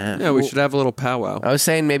month and a half. Yeah, we should have a little powwow. I was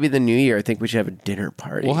saying maybe the new year. I think we should have a dinner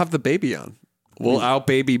party. We'll have the baby on. We'll out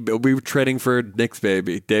baby. We were trading for Nick's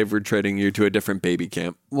baby. Dave, we're trading you to a different baby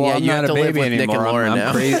camp. Well, Yeah, I'm you not have a to live baby with Nick and anymore. Lauren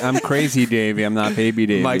now. I'm crazy, Davey. I'm not baby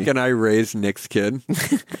Davey. Mike and I raised Nick's kid.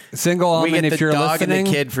 Single we almond, get if the you're dog listening. and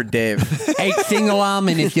the kid for Dave. Hey, single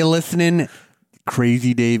almond, if you're listening,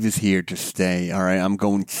 Crazy Dave is here to stay. All right, I'm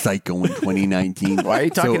going psycho in 2019. Why are you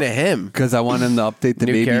talking to him? Because I want him to update the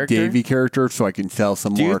New baby character? Davey character so I can sell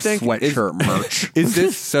some Do you more think- sweatshirt merch. Is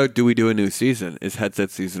this so? Do we do a new season? Is headset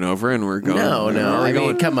season over and we're going? No. Are we I mean,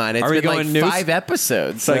 going? come on. It's are we been like going new 5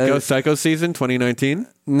 episodes. Psycho season 2019?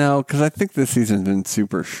 No, because I think this season's been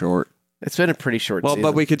super short. It's been a pretty short season.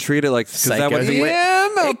 but we could treat it like because that would be.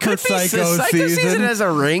 It could be Psycho season has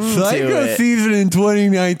a ring to Psycho it. season in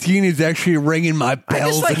 2019 is actually ringing my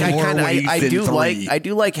bells in more ways I than do three. I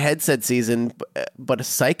do like Headset season, but a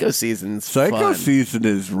Psycho season's Psycho fun. season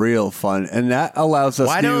is real fun, and that allows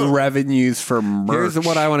us new revenues for merch. Here's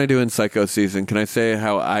what I want to do in Psycho season. Can I say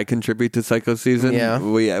how I contribute to Psycho season? Yeah.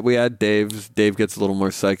 We had Dave's. Dave gets a little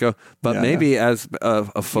more psycho, but maybe as a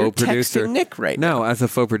faux You're producer, texting Nick right now. No, as a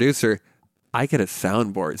faux producer, I get a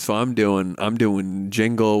soundboard, so I'm doing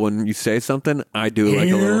jingle when you say something. I do like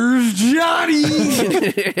a little. Here's Johnny.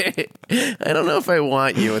 I don't know if I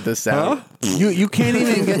want you with the sound. You can't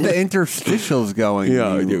even get the interstitials going.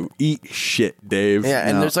 Yeah, you. you eat shit, Dave. Yeah,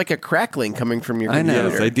 and there's like a crackling coming from your I know.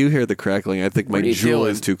 computer. Yes, I do hear the crackling. I think my What are you jewel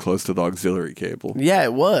doing? is too close to the auxiliary cable. Yeah,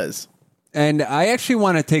 it was. And I actually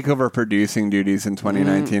want to take over producing duties in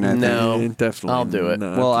 2019. I think. No, Definitely. I'll do it.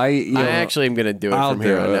 not. Well, I actually am going to do it I'll from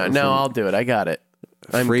here do on it. out. No, I'll do it. I got it.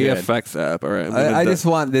 I'm free good. effects app. All right. I just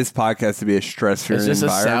want this podcast to be a stress-free Is this a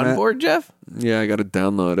environment. soundboard, Jeff? Yeah, I got to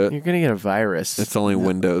download it. You're going to get a virus. It's only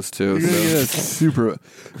Windows too. You're gonna So. get a super.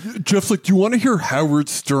 Jeff's like, do you want to hear Howard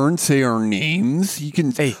Stern say our names? You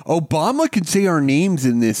can. Hey. Obama can say our names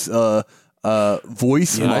in this voice I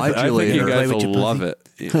think modulator. you guys Play with will your love it.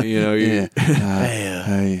 You know, Yeah.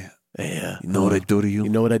 Hey, Hey. you know what I do to you. you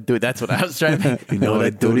know what I do? That's what I was trying to. You know what I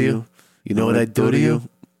do to you? You know what I do to you?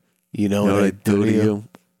 You know what I do to you?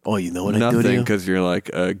 Oh, you know what I do to Nothing, you? because you're like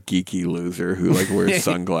a geeky loser who like wears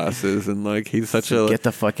sunglasses and like he's such a Get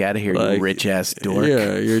the fuck out of here, like, you rich ass dork.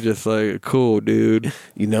 Yeah, you're just like cool, dude.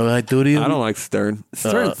 You know what I do to you? I don't like Stern.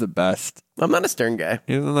 Stern's the best. I'm not a Stern guy.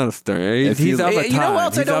 He's not a Stern. If He's you- of a You know time. what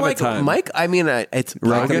else I He's don't of a like? time. Mike. I mean, it's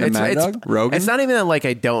Rogan and Mad it's, Dog? Rogan? It's not even that, like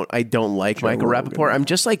I don't like Michael Rogan. Rappaport. I'm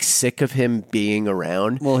just like sick of him being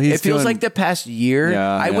around. Well, he's it feels doing- like the past year.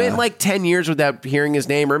 Yeah, I yeah. went like 10 years without hearing his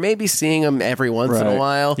name, or maybe seeing him every once in a Right.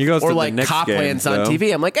 while. He goes or to the like Knicks Copland's games, on though.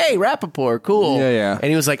 TV. I'm like, hey, Rappaport, cool. Yeah, yeah. And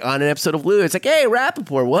he was like on an episode of Lou. It's like, hey,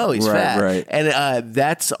 Rappaport, whoa, he's Right, fat. right. And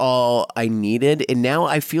that's all I needed. And now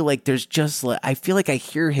I feel like there's just like I feel like I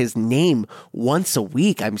hear his name once a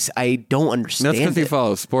week. I don't understand. That's because he it.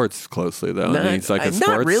 follows sports closely, though. Not, and he's like a not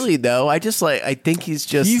sports. really though. I think he's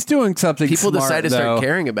just He's doing something. people smart, decide to start though,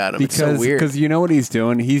 caring about him. because It's so weird. because you know what he's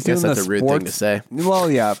doing. He's guess doing that's the a rude sports. thing to say. Well,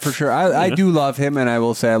 yeah, for sure. I do love him, and I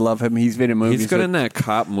will say I love him. He's been in movies. He's good with- in that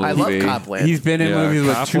cop movie. I love Copland. He's been in Yeah, movies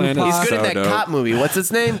with Copland Tupac. is He's good in so that dope. cop movie. What's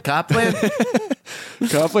its name? Copland.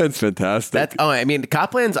 Copland's fantastic. I mean,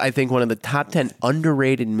 Copland's I think one of the top 10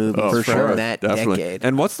 underrated movies from that decade.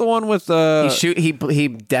 And what's the one with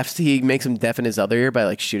he makes him deaf in his other ear by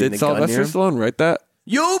like shooting did the gun near Sylvester him. Stallone write that?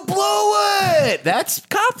 You blew it. That's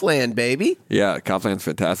Copland, baby. Yeah, Copland's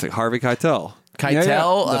fantastic. Harvey Keitel.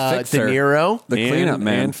 Keitel, The De fixer. Niro, The cleanup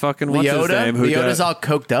man. And fucking what's his Leota. name? Who Leota's did- all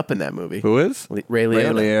coked up in that movie. Who is? Ray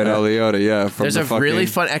Liotta. Oh, Leota, yeah. From There's the a fucking, really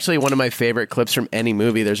fun, actually, one of my favorite clips from any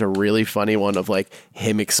movie. There's a really funny one of like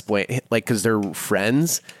him explain, like, because they're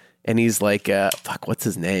friends, and he's like, what's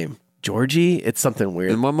his name? Georgie? It's something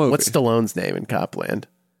weird. In what movie? What's Stallone's name in Copland?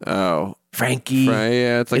 Oh. Frankie.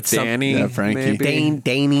 Yeah, it's like It's some- Danny. Yeah, Frankie. maybe?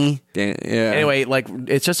 Danny. Yeah. Anyway, like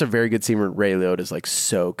it's just a very good scene where Ray Liotta is like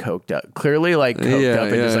so coked up, clearly like coked up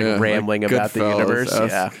and just like rambling Like about the universe.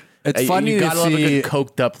 Goodfellas-esque. Yeah, It's funny you to gotta love a see- good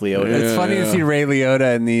coked up Liotta. It's funny to see Ray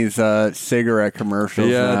Liotta in these cigarette commercials.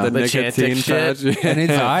 Yeah, now. the The nicotine Chantix patch. shit. and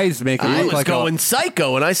his eyes make him I look was like going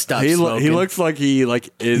psycho when I stopped He smoking. looks like he like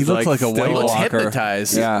is He looks like a still- White He looks Walker.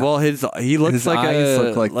 hypnotized. Yeah. Well, he looks His like eyes a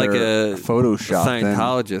look like they're a photoshopped in.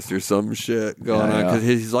 Scientologist or some shit going Yeah, on yeah. because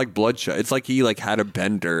he's like bloodshot. It's like he like had a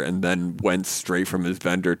bender and then went straight from his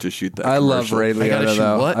bender to shoot that. I love commercial. Ray gotta Liotta shoot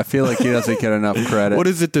though. what? I feel like he doesn't get enough credit. What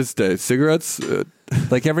is it this day? Cigarettes?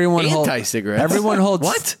 Like everyone Anti-cigarettes. Everyone holds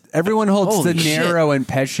What? Everyone holds Holy De Niro and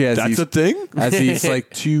Pesci as That's these, a thing? as these like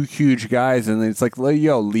two huge guys, and it's like,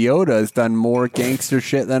 yo, Liotta has done more gangster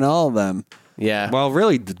shit than all of them. Yeah. Well,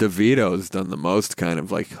 really, DeVito's done the most kind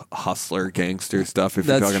of like hustler gangster stuff. If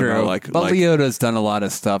That's you're talking true. about like, but Liotta's done a lot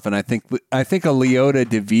of stuff, and I think a Liotta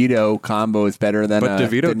DeVito combo is better than but a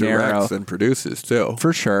DeVito De Niro directs and produces too.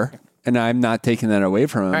 for sure. And I'm not taking that away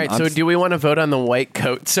from him. All right, I'm so s- do we want to vote on the white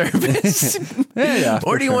coat service? yeah, or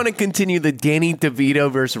for do you sure. want to continue the Danny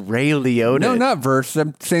DeVito versus Ray Liotta? No, not verse.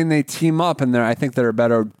 I'm saying they team up, and I think they're a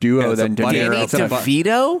better duo it's a than De buddy- Niro. Danny It's a bu-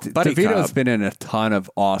 DeVito? Buddy DeVito's cop. been in a ton of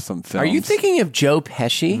awesome films. Are you thinking of Joe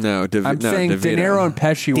Pesci? No, I'm saying DeVito. De Niro and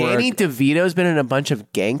Pesci were. Danny DeVito's been in a bunch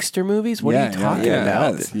of gangster movies? What are you talking yeah,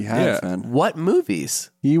 about? He has, Yeah. man. What movies?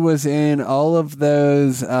 He was in all of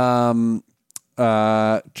those.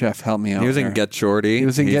 Jeff, help me out. He was in here. Get Shorty. He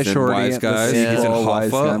was in Get Shorty. Wise Guys. Yeah. He's in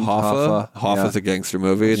Wise Guys. Hoffa. Hoffa. Hoffa's a gangster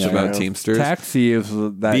movie. It's about Teamsters. Taxi is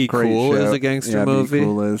that Be great Cool show. is a gangster movie. Be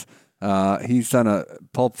Cool is. He's done a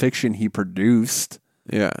Pulp Fiction. He produced.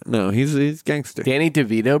 Yeah, no, he's gangster. Danny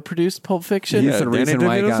DeVito produced Pulp Fiction. He's the reason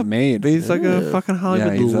why it got made. He's like a fucking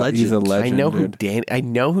Hollywood legend. He's a legend. I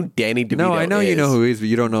know who Danny DeVito is. No, I know you know who he is, but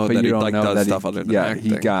you don't know But that you he don't know does that stuff other than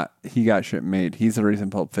acting. he got shit made. He's the reason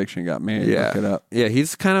Pulp Fiction got made. Yeah, Look it up. yeah,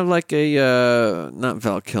 he's kind of like a not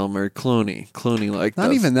Val Kilmer, Clooney like Not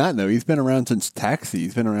does. even that though. He's been around since Taxi.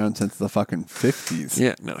 He's been around since the fucking 50s.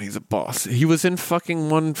 Yeah, no, he's a boss. He was in fucking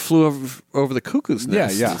One Flew Over the Cuckoo's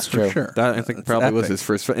Nest. Yeah, That's for true. sure. That I think That's probably was epic. his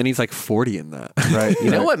first, and he's like 40 in that. Right. You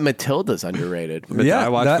know what? Matilda's underrated. Yeah, I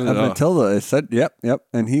watched that, it. Matilda is said. Yep,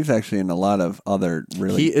 and he's actually in a lot of other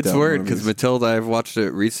really. It's dope weird because movies. Matilda, I've watched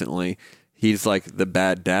it recently. He's like the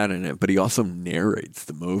bad dad in it, but he also narrates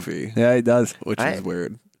the movie, Yeah, he does. which is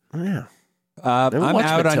weird. Yeah. I'm watch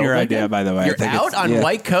out on Matilda your idea, again? by the way. I You're think out it's- on yeah.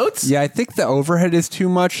 white coats? Yeah, I think the overhead is too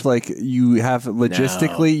much. Like you have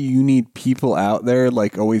logistically, you need people out there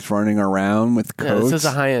like always running around with Yeah, coats. this is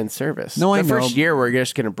a high-end service. No, I the know. first year we're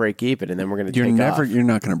just going to break even, and then we're going to You're take never. off. You're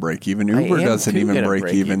not going to break even. I Uber am doesn't too even gonna break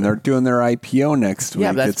break even. even. They're doing their IPO next week.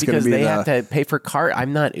 Yeah, but that's it's gonna because be they the, have to pay for car.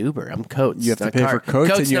 I'm not Uber. I'm Coats. You have to not pay for Coats,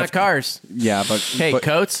 Coats, and you not have to- cars. Yeah, but Hey, but,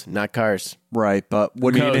 Coats, not cars. right. But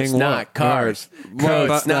what do you Coats, mean? not cars.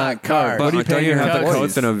 Coats, not cars. But What do you don't pay you your have the employees?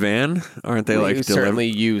 coats in a van? Aren't they We like certainly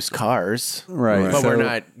use cars, Right. But So- we're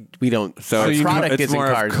not. We don't. So our it's product it's isn't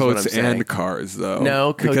more cars. of coats is what I'm saying. and cars, though.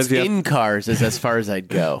 No, Coats because you have- in cars is as far as I'd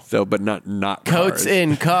go. So, but not Coats cars.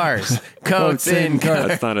 in cars. Coats in cars.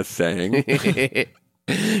 That's not a saying.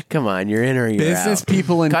 Come on, you're in or you're Business out.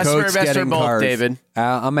 people in Customer coats investor getting both, cars. David.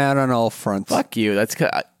 I'm out on all fronts. Fuck you. That's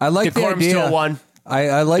I like the Decorum's idea. 201.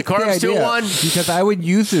 I like the Decorum's idea 201. because I would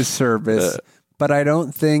use this service, but I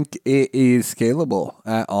don't think it is scalable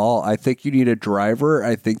at all. I think you need a driver.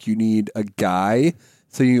 I think you need a guy.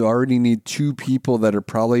 So you already need two people that are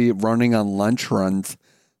probably running on lunch runs,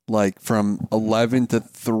 like from 11 to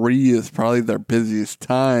 3 is probably their busiest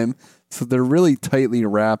time. So they're really tightly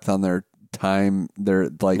wrapped on their time. They're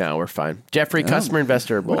like, No, we're fine. Jeffrey, customer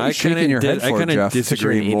investor or both. you shaking your head for, Jeff?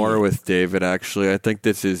 disagree You're an more idiot. with David, actually. I think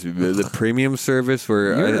this is the premium service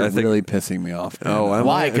where you're I think. really pissing me off. man. Oh, I'm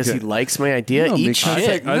Why? Because okay. he likes my idea? No, Eat because-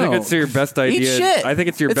 shit. I think No. it's your best idea. shit. I think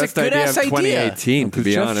it's your It's a best idea of good-ass idea. 2018, to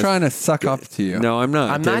be just honest. trying to suck up to you. No, I'm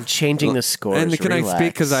not. I'm not changing the scores. And can I Relax.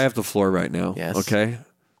 speak because I have the floor right now? Yes. Okay.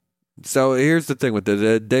 So here's the thing with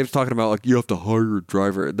this. Dave's talking about like you have to hire a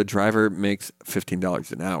driver. The driver makes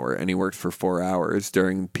 $15 an hour, and he works for 4 hours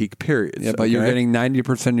during peak periods. Yeah, but you're okay? getting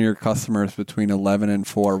 90% of your customers between 11 and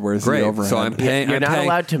 4. Where's Great. the overhead? So I'm paying. You're I'm not paying,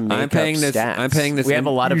 allowed to make I'm paying up this. stats. I'm paying this. We have a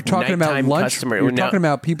lot of You're talking about nighttime lunch. customer. You're No. talking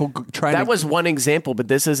about people trying That to. was one example, but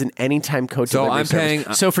this is an anytime code So delivery I'm service.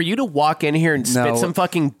 paying- So for you to walk in here and spit No. some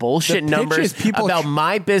fucking bullshit The pitch numbers is people about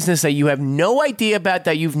my business that you have no idea about,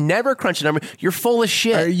 that you've never crunched a number, you're full of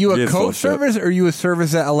shit. Are you a It is coat bullshit. service or are you a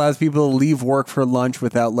service that allows people to leave work for lunch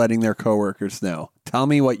without letting their coworkers know? Tell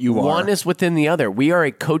me what you are. One is within the other. We are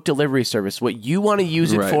a coat delivery service. What you want to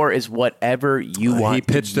use it Right. for is whatever you want. He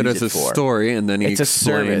pitched to it use as a for. story, and then he It's a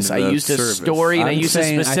explained service. I the used a service. story and I I'm used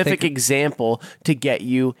saying- a I specific think- example to get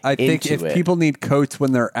you I think into if it. people need coats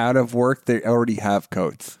when they're out of work, they already have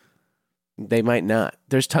coats. They might not.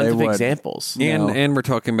 There's tons They of would. examples. And No. and we're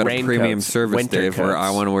talking about a Raincoats, premium service, winter Dave, where coats. I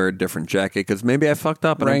want to wear a different jacket because maybe I fucked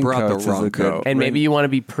up and I brought Raincoats is the a wrong good- coat. And maybe you want to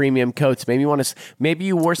be premium coats. Maybe you want to. Maybe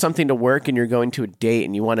you wore something to work and you're going to a date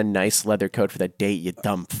and you want a nice leather coat for that date. You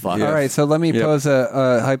dumb fuck. Yeah. All right, so let me Yep. pose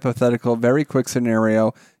a hypothetical, very quick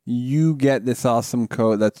scenario. You get this awesome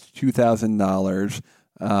coat that's $2,000,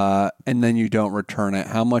 and then you don't return it.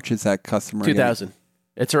 How much is that customer? $2,000.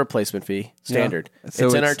 It's a replacement fee, standard. So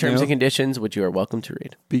it's in our it's, terms you know- and conditions, which you are welcome to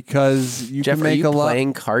read. Because you Jeff, can are make you a lot.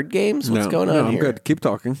 playing card games? What's No, going no, on I'm here? good. Keep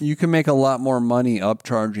talking. You can make a lot more money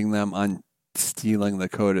upcharging them on stealing the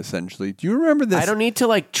code. Essentially, do you remember this? I don't need to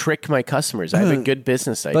like trick my customers. I have a good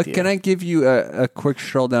business idea. But can I give you a quick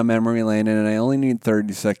stroll down memory lane? And I only need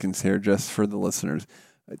 30 seconds here just for the listeners.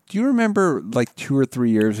 Do you remember like 2 or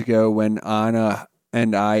 3 years ago when Anna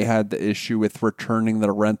and I had the issue with returning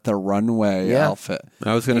the Rent the Runway Yeah. outfit?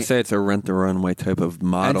 I was going to say it's a Rent the Runway type of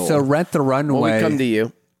model. And so Rent the Runway, Well, we come to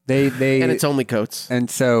you, they and it's only coats. and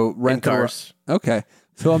so Rent the cars. Okay.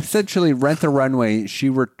 So essentially Rent the Runway, she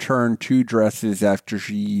returned 2 dresses after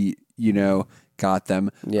she, got them.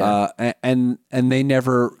 Yeah. And they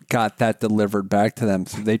never got that delivered back to them.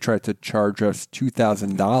 So they tried to charge us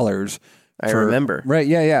 $2,000 I remember. Right,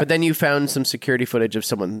 yeah. But then you found some security footage of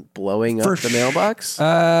someone blowing up the mailbox?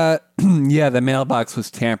 Yeah, the mailbox was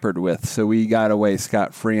tampered with, so we got away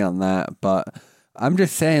scot-free on that. But I'm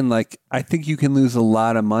just saying, like, I think you can lose a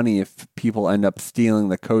lot of money if people end up stealing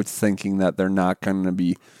the coats thinking that they're not going to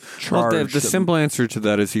be charged. Well, the simple answer to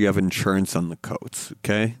that is you have insurance on the coats,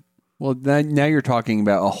 okay? Well, now you're talking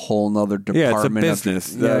about a whole nother department. Yeah, it's a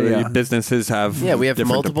business. Businesses have we have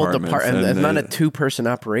multiple departments. It's not a two-person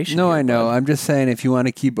operation. No, here, I know. bud. I'm just saying if you want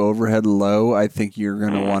to keep overhead low, I think you're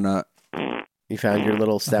going to want to... You found your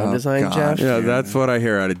little sound design, God. Jeff? Yeah, that's what I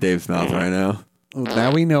hear out of Dave's mouth right now. Well,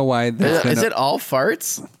 now we know why. Is it all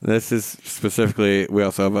farts? This is specifically, we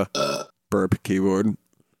also have a burp keyboard.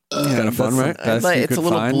 Kind of fun, right? It's a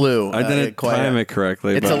little blue. I didn't time it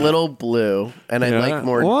correctly. It's a little blue, and I like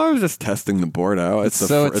more. Well, I was just testing the board out. It's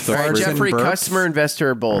So a it's All right, farts Jeffrey, and burps? customer, investor,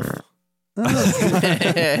 or both? kind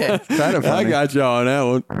of I funny. got you on that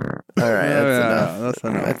one. All right, that's enough. That's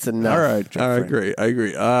enough. That's enough. All right, Jeffrey. All right, great. I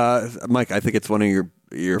agree. Mike, I think it's one of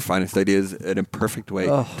your finest ideas and a perfect way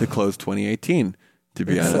to close 2018. To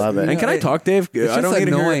be honest, love it. And can I talk, Dave? It's I don't just need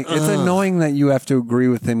to hear annoying. It's annoying that you have to agree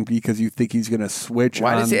with him because you think he's going to switch.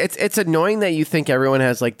 Why on... does it's annoying that you think everyone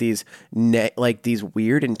has like these these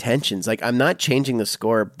weird intentions. Like I'm not changing the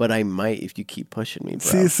score, but I might if you keep pushing me, bro.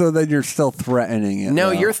 See, so then you're still threatening it. No,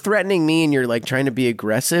 though. you're threatening me, and you're like trying to be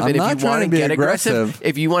aggressive. I'm and not if you want trying to to be get aggressive.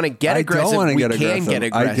 if you want to get I don't aggressive, wanna we get can aggressive. get I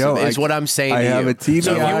aggressive. don't. Is what I'm saying. I to have you. a TV.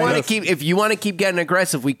 So I- if you want to keep getting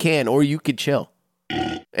aggressive, we can, or you could chill,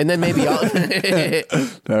 and then maybe I'll.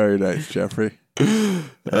 Very nice, Jeffrey.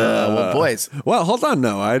 Well, boys, Well, hold on.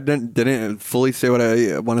 No, I didn't fully say what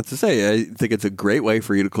I wanted to say. I think it's a great way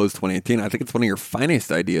for you to close 2018. I think it's one of your finest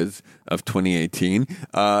ideas of 2018.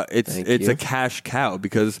 It's you. a cash cow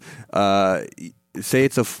because say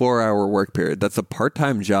it's a 4-hour work period. That's a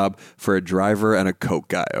part-time job for a driver and a coat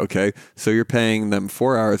guy. Okay, so you're paying them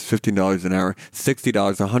 4 hours, $15 an hour, $60,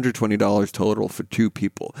 $120 total for 2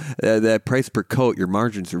 people. That price per coat, your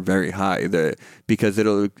margins are very high. Because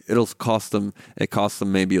it'll cost them. It costs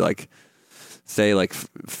them maybe like. Say like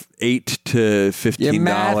 $8 to $15. Your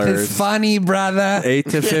math is funny, brother. $8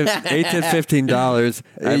 to $15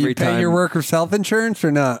 Are every you paying time. your workers' health insurance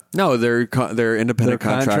or not? No, they're independent They're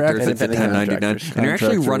contractors. It's a Independent 1099, contractors. and you're actually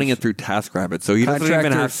Contractors. running it through TaskRabbit. So he doesn't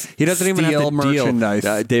even have steal to merchandise.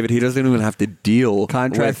 deal. David, he doesn't even have to deal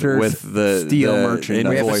Contractors with the steal the merchandise.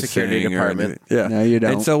 We have a invoicing security or department. anything. Yeah, No, you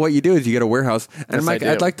don't. And so what you do is you get a warehouse. And Yes, Mike, I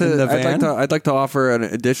do. I'd like In the van? I'd like to offer an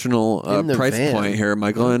additional In the price van. point here,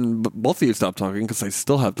 Michael, and both of you stop talking because I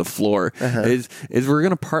still have the floor. Is we're going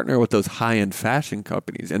to partner with those high-end fashion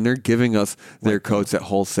companies, and they're giving us their coats at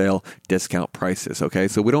wholesale discount prices. Okay,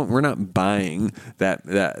 so we're not buying that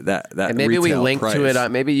and maybe we retail link price. to it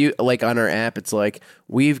on maybe you like on our app. It's like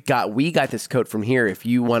we got this coat from here. If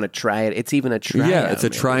you want to try it, it's even a try. Yeah, it's a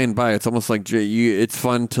try and buy. It's almost like it's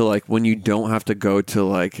fun to like when you don't have to go to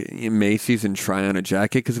like Macy's and try on a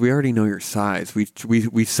jacket because we already know your size. We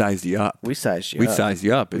sized you up. We sized you We up. sized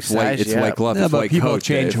you up. It's We white. sized It's you white up. glove. No, It's but white people coat,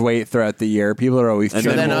 change Dave. weight throughout the year. People are always And So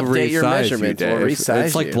changing. then we'll update your resize measurements. you, We'll Dave. resize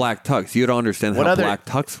It's like you. black tux. You don't understand What how other- black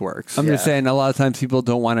tux works. I'm just saying, a lot of times people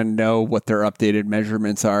don't want to know what their updated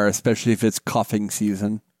measurements are, especially if it's cuffing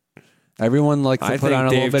season. Everyone likes to I put think on a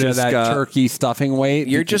little Dave bit of just that got- turkey stuffing weight.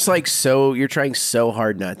 You're just like you're trying so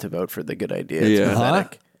hard not to vote for the good idea. It's Yeah.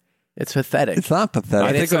 pathetic. It's pathetic. It's not pathetic.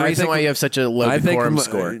 And it's the I reason think- why you have such a low I think decorum m-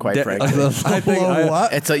 score, quite de- frankly.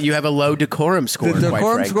 What? It's you have a low decorum score. The quite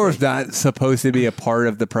decorum frankly. score is not supposed to be a part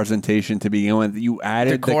of the presentation to begin with. You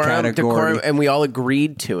added the category. decorum, and we all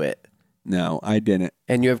agreed to it. No, I didn't.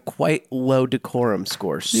 And you have quite low decorum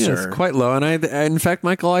score, Yeah, sir. it's quite low. And in fact,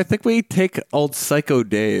 Michael, I think we take old Psycho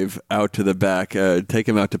Dave out to the back, take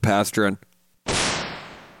him out to pasture and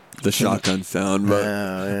the shotgun sound, but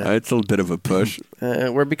it's a bit of a push.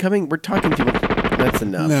 We're talking too much. That's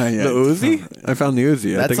enough. No, yeah. The Uzi? I found the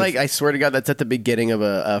Uzi. That's like, I swear to God, that's at the beginning of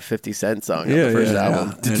a 50 Cent song on the first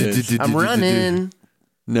album. I'm running.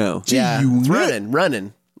 No. Yeah,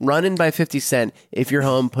 it's running by 50 Cent. If you're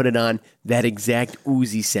home, put it on. That exact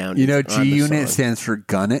Uzi sound. You know, is on the G-Unit song. stands for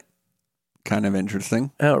Gun It. Kind of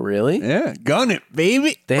interesting. Oh, really? Yeah, Gun It,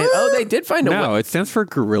 baby. They did find a No, way. it stands for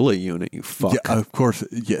Gorilla Unit, you fuck. Yeah, of course.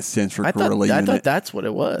 Yeah, it stands for I Gorilla Unit. thought that's what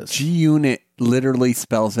it was. G-Unit literally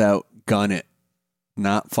spells out Gun It,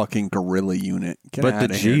 not fucking Gorilla Unit. Get But the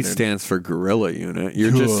outta G here, dude. stands for Gorilla Unit. You're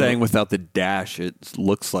just saying without the dash, it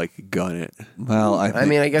looks like Gun It. Well, I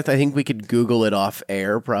think we could Google it off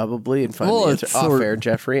air probably and find Well, the it's answer. Off sort- air,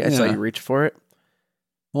 Jeffrey. I saw yeah. you reach for it.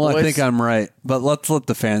 Well, I Boys. think I'm right, but let's let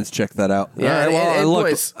the fans check that out. Yeah, All right, well, and look,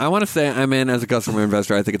 boys. I want to say I'm in as a customer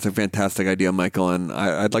investor. I think it's a fantastic idea, Michael, and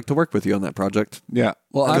I'd like to work with you on that project. Yeah.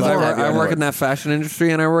 Well, Because I I've work in that fashion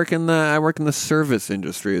industry, and I work in the service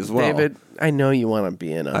industry as well. David, I know you want to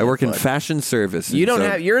be in on I it, work in bud. fashion service. You don't so-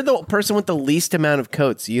 have. You're the person with the least amount of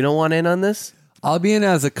coats. You don't want in on this. I'll be in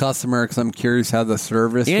as a customer because I'm curious how the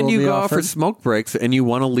service And will you be go out offered. for smoke breaks, and you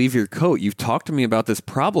want to leave your coat. You've talked to me about this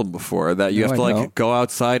problem before that you No, have to I like don't. go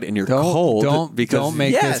outside and you're cold. Don't because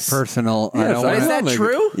make Yes. this personal. Yes, I don't I Is wanna- that know.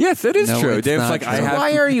 true? Yes, it is No, true. it's Dave's not like, I true. have.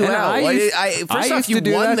 Why are you and out? First used off, you to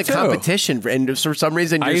do won that the too. competition, and for some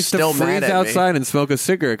reason I you're used still to mad freeze at outside and smoke a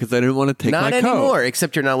cigarette because I didn't want to take me. Not my coat. anymore.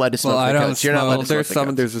 Except you're not allowed to smoke Well, I the don't coats. You're not allowed to There's smoke the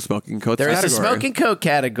coats. there's a smoking coat. There is a category. smoking coat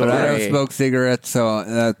category. But I don't smoke cigarettes, so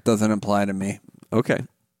that doesn't apply to me. Okay,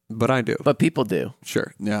 but I do. But people do.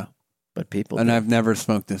 Sure. Yeah. But people And do. I've never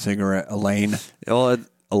smoked a cigarette. Elaine. Well,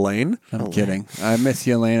 Elaine, I'm kidding. I miss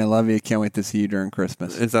you, Elaine. I love you. Can't wait to see you during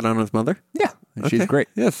Christmas. is that Anna's mother? Yeah. She's Okay. great.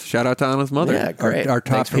 Yes. Shout out to Anna's mother. Yeah, great. Our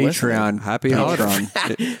top Thanks for listening. Patreon. Happy patron.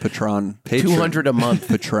 holidays. Patron. 200 a month.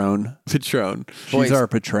 Patron. Patron. Boys, She's our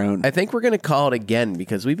patron. I think we're going to call it again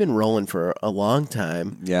because we've been rolling for a long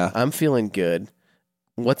time. Yeah. I'm feeling good.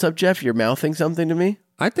 What's up, Jeff? You're mouthing something to me?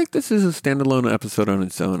 I think this is a standalone episode on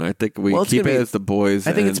its own. I think we Well, it's keep it gonna be- as the boys.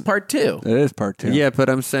 I think and- it's part 2. It is part 2. Yeah, but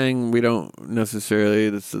I'm saying we don't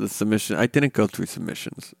necessarily the submission. I didn't go through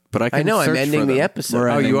submissions, but I can. I know, I'm search ending for the them. episode. We're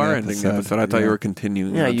Oh, ending you the are ending the episode. episode. I thought Yeah. you were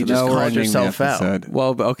continuing. Yeah, on you to just the- No, we're called ending yourself the out. episode.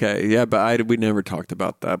 Well, but okay, yeah, but we never talked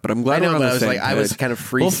about that. But I'm glad I know, we're on but the I was same like, I was page. kind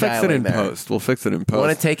of We'll fix it in freestyling there. post. We'll fix it in post.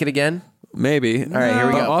 Want to take it again? Maybe. All right, here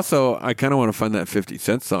we But go. also, I kind of want to find that 50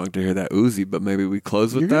 Cent song to hear that Uzi. But maybe we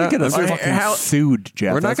close with You're going that. to get us All right, fucking how- sued,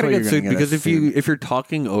 Jeff. We're not That's going what to get you're sued gonna because us if you're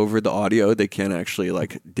talking over the audio, they can't actually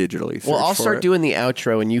like digitally. Well, search I'll for start it. doing the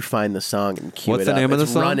outro and you find the song and cue What's it the up. name of the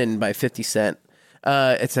It's song? Runnin' by 50 Cent.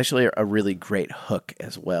 It's actually a really great hook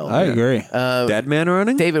as well. I agree. Dead Man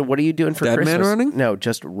Running. David, what are you doing for Dead Man Christmas? Running? No,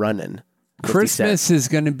 just Runnin'. 50 Christmas Cent. is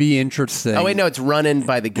going to be interesting. Oh, wait, no, it's Runnin'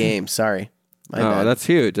 by the Game. Sorry. My Oh, bad. that's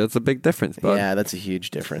huge. That's a big difference, bud. Yeah, that's a huge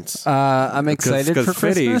difference. I'm excited for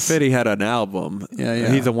Christmas. Fitty had an album. Yeah, yeah.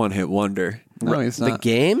 He's a one-hit wonder. No, he's The not.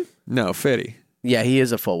 Game? No, Fitty. Yeah, he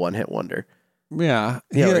is a full one-hit wonder. Yeah.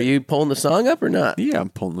 Yeah, He- are you pulling the song up or not? Yeah, I'm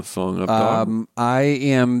pulling the song up. Dog. I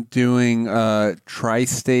am doing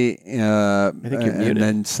tri-state, think you're muted. and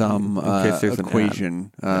then some case there's an ad.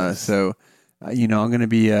 equation. So, I'm going to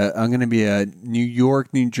be a New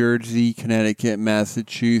York, New Jersey, Connecticut,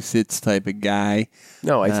 Massachusetts type of guy.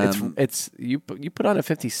 No, it's you put on a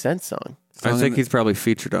 50 Cent song. I think he's probably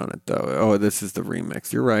featured on it though. Oh, this is the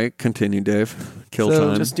remix. You're right. Continue, Dave. Kill So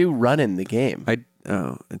time. Just do Runnin' the Game.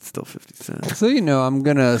 It's still 50 Cent. So I'm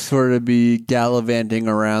gonna sort of be gallivanting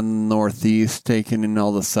around the Northeast, taking in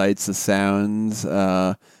all the sights, the sounds,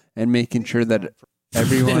 and making sure that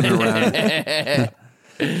everyone around.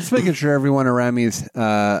 Just making sure everyone around me is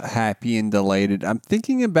happy and delighted. I'm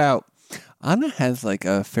thinking about Anna has like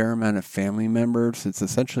a fair amount of family members. It's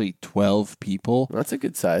essentially 12 people, That's a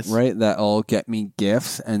good size. right? That all get me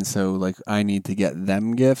gifts, and so like I need to get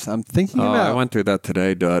them gifts. I'm thinking Oh, about. I went through that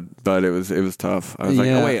today, Dud, but it was tough. I was like,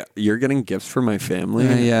 Yeah. oh wait, you're getting gifts for my family?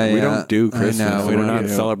 Yeah, We yeah. don't do I Christmas. know, we We're don't not do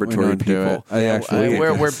it. celebratory We don't do people. it. I actually-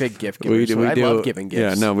 We're big gift givers. so I love giving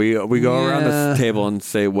gifts. Yeah, no, we go around Yeah. this table and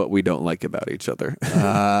say what we don't like about each other.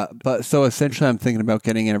 But so essentially, I'm thinking about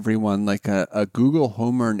getting everyone like a Google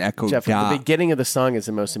Home or an Echo Jeff, Dot. the beginning of the song is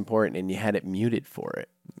the most important, and you had it muted for it.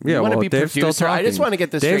 Yeah, you want to well, be Dave's still producer. I just talking. want to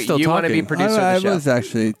get this Dave's straight. still You want to be talking. producer I of the show. was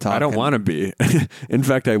actually talking. I don't want to be. In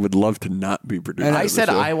fact, I would love to not be producer. And of I the said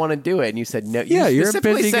show. I want to do it, and you said no. Yeah, you you're a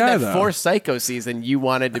specifically busy said guy, that though. for Psycho season, you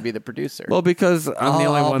wanted to be the producer. Well, because I'm the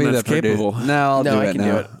only I'll one be that's the produ- capable. No, I'll No, do I it can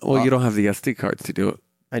now. do it. Well, you don't have the SD cards to do it.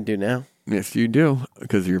 I do now. Yes, you do,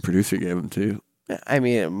 because your producer gave them to you. I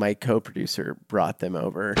mean, my co-producer brought them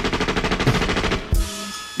over.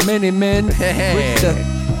 Many men. Hey. with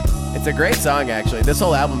the- It's a great song, actually. This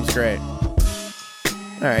whole album's great.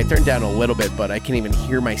 All right, turn down a little bit, but I can't even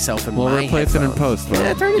hear myself in We'll my replace it in headphones. post, bro.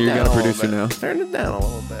 Yeah, turn it You're down gonna a produce little it bit. now. Turn it down a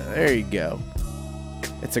little bit. There you go.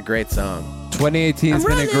 It's a great song. 2018 has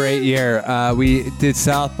been a great year. We did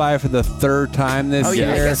South by for the third time this Oh, year.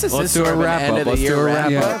 yeah, I guess this Let's is do a sort of an wrap end up. of the Let's year do a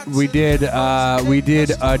wrap wrap up. Yeah, we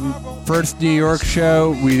did a first New York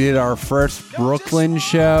show. We did our first Brooklyn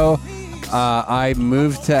show. I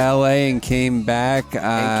moved to LA and came back.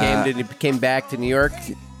 And came back to New York.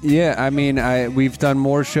 Yeah, I mean, we've done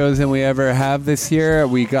more shows than we ever have this year.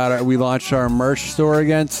 We launched our merch store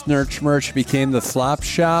again. Snurch Merch became the Slop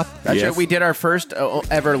Shop. That's Yes. right. We did our first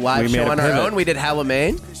ever live We made show a on our pivot. own. We did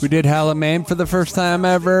Halloween. We did Halloween for the first time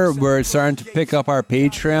ever. We're starting to pick up our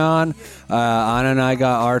Patreon. Anna and I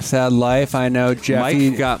got Our Sad Life. I know Jeffy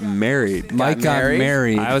Mike got married. Mike got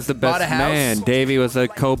married. I was the Bought best a house. man. Davey was a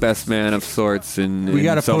co-best man of sorts. We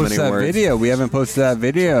got to so post many that words. video. We haven't posted that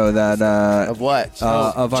video that Of what?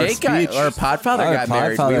 of our Jake speech. or Podfather Our got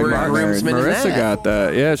married. Podfather We were got married. groomsmen in Marissa that. got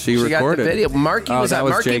that. Yeah, she She got the recorded. video. Marky Oh, was that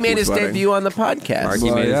was Marky made Jacob's his wedding. debut on the podcast. Marky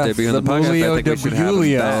made his debut on the podcast. I think we should have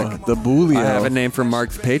him back. The Bulio. I have a name for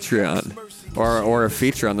Mark's Patreon or a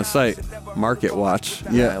feature on the site. Market Watch.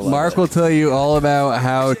 Yeah, Mark will tell you all about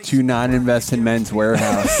how to not invest in Men's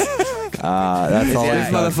Warehouse. That's all. Yeah,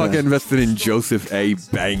 This motherfucker invested in Joseph A.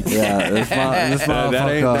 Banks. Yeah, this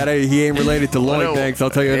motherfucker. He ain't related to Lloyd Banks.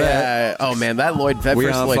 I'll tell you that. Oh man, that We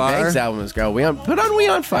first on Lloyd Fire? Banks album is go. Put on We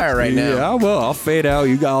on Fire right now. Yeah, well, I'll fade out.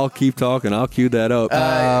 I'll keep talking. I'll cue that up.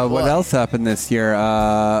 What else happened this year?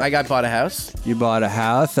 I got bought a house. You bought a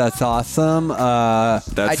house. That's awesome. That's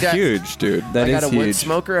I got- huge, dude. That I got is a wood huge.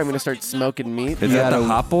 smoker. I'm gonna start smoking meat. Is that the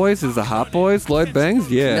Hot Boys? Is the Hot Boys Lloyd Banks?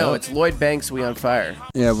 Yeah. No, it's Lloyd Banks. We on Fire.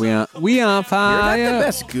 Yeah, we on You're not fire. the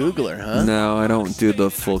best Googler, huh? No, I don't do the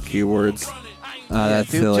full keywords. That's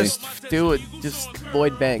dude, silly. Just do it. Just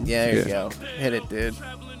Lloyd Banks. Yeah, there you Yeah. go. Hit it, dude.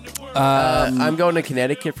 I'm going to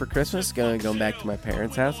Connecticut for Christmas. Going back to my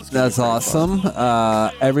parents' house. It's gonna be That's pretty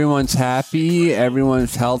awesome. Everyone's happy.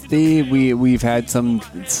 Everyone's healthy. We've had some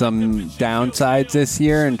downsides this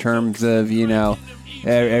year in terms of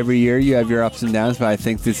every year you have your ups and downs, but I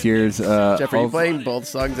think this year's Jeff, are you playing both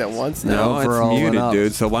songs at once now? No, overall it's and muted, up.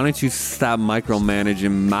 dude. So why don't you stop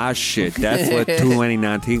micromanaging my shit? That's what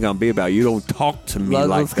 2019 gonna be about. You don't talk to me like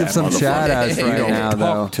Let's that. give some motherfucker. shout outs You right don't now, talk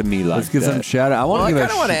though. to me like Let's give that. some shout out. I Well, want I to kind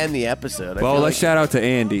give of a want to end the episode. I Well, feel let's shout out to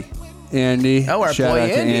Andy. Andy. Oh, our shout boy out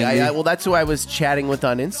to Andy. Well, that's who I was chatting with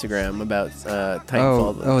on Instagram about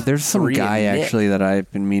Titanfall. There's some 3 guy and Nick. actually that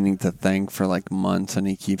I've been meaning to thank for like months, and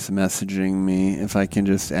he keeps messaging me if I can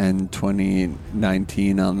just end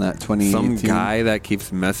 2019 on that 2018. Some guy that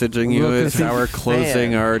keeps messaging you Look, is it's a how we're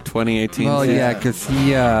closing fan. our 2018. Well, season. yeah, because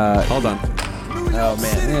he. Hold on. Oh man,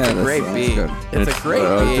 Yeah, it's a that's- great that's beat. good. It's a great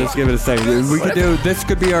beat. Just give it a second. We could do this.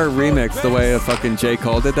 Could be our remix. The way a fucking J.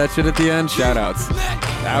 Cole did that shit at the end. Shout outs.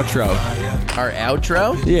 Outro. Our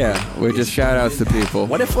outro. Yeah, we just shout outs to people.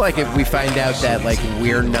 What if if we find out that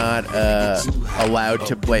we're not allowed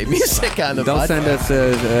to play music on the Don't podcast? send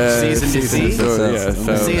us Cease and desist?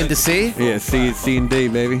 Yeah, C and to C? Yeah, C and D,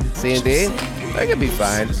 baby. C and D? That could be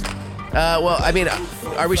fine. Well, I mean,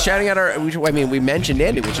 are we shouting out our? We mentioned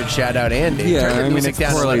Andy. We should shout out Andy. Yeah, Turn the I mean, music it's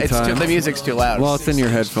down. poorly It's timed. the music's too loud. Well, it's in your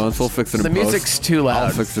headphones. We'll fix it in the post. music's too loud. I'll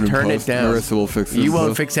fix it in Turn post. it down. Marissa will fix it You in won't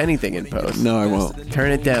post. fix anything in post. No, I won't.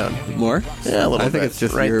 Turn it down. More? Yeah, a little I think bit. it's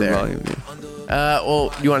just Right your there. volume.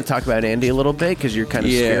 Well, you want to talk about Andy a little bit because you're kind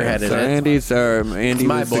of Yeah, spearheaded so it. Andy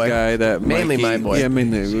my was boy. the guy that Mainly Mikey, my boy. Yeah, I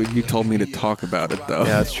mean, you told me to talk about it though.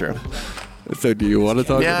 Yeah, that's true. So do you want to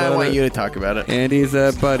talk Yeah, about I want it? you to talk about it. Andy's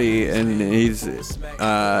a buddy, and he's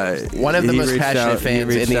One of the he most reached passionate out-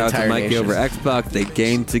 fans he reached in the out entire to Mikey nation. over Xbox. They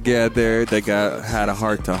gamed together. They had a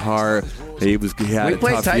heart to heart. He had We a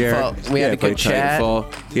played tough year. Titanfall. We had a good played chat. Titanfall.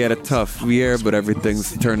 He had a tough year, but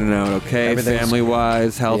everything's turning out okay, Everything's- family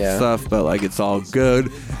wise, health Yeah. stuff. But it's all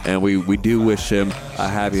good, and we do wish him a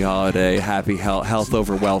happy holiday, happy health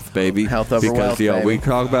over wealth, baby. Health over because, wealth, baby. we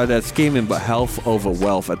talk about that scheming, but health over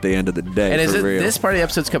wealth at the end of the day. And is for it real. this part of the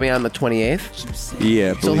episode's coming out on the 28th?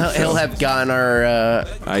 Yeah, So believe he'll have gotten our.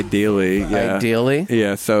 Ideally, yeah. Ideally?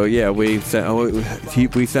 Yeah, so yeah, we sent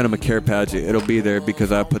him a care package. It'll be there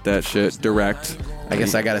because I put that shit direct. I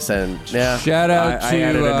guess I gotta send. Yeah. Shout out I to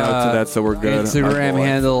added a note to that, so we're good. Instagram Our boy.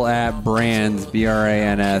 handle at Brands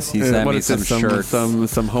BRANS. He sent What me is some this, shirts.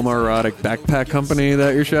 some homoerotic backpack company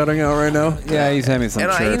that you're shouting out right now? Yeah, he sent me some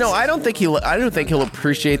And shirts. I don't think he'll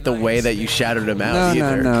appreciate the way that you shouted him out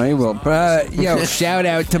either. No, he will. But yo, shout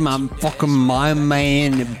out to my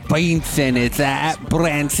man Benson. It's at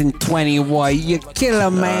Branson20Y. You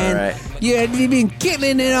killer, man. All right. You've been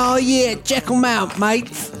killing it all year. Check him out,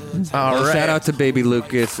 mates. All Well, right. shout out to Baby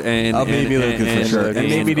Lucas and Baby Lucas for sure. And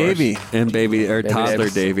Baby Davey. and baby Davey. toddler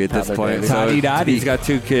Davey at this Toddler point. Davey. So Toddy Dotty. he's got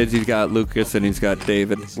 2 kids. He's got Lucas and he's got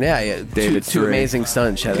David. Yeah. David's two 3. amazing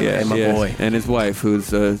sons. Shout out to my boy. and his wife,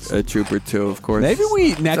 who's a trooper too, of course. Maybe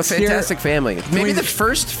we It's a next year. fantastic family. Maybe the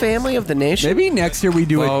first family of the nation. Maybe next year we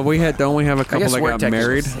do Well, don't we have a I couple guess that work got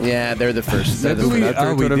married? Yeah, they're the first. They're Maybe the we,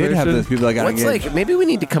 first. we did have those people that got What's engaged. maybe we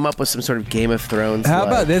need to come up with some sort of Game of Thrones. How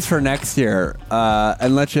about this for next year?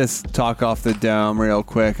 And let's just talk off the dome real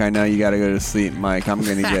quick. I know you got to go to sleep, Mike. I'm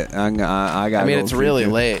gonna get. I got. I mean, it's really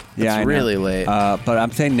late. Yeah, it's really late. But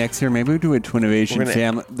I'm saying next year maybe we do a Twinnovation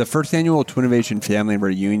family, the first annual Twinnovation family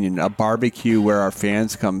reunion, a barbecue where our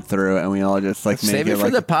fans come through and we all just like Save make it for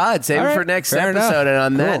the pod. Save it for next episode. Enough. And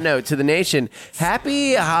on that Cool. note, to the nation,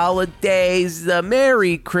 happy holidays,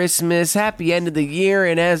 Merry Christmas, happy end of the year,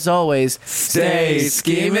 and as always, Stay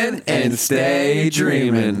scheming and stay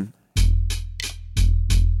dreaming.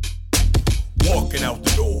 Walking out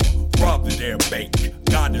the door, robbed the damn bank,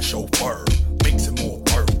 got the chauffeur, mixing more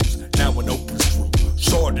pearls, now an open screw.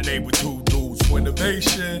 Chardonnay with 2 dudes,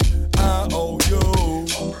 Twinnovation, I owe you.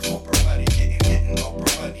 Oprah money, getting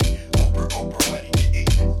Oprah money, Oprah money,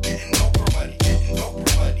 getting Oprah money, getting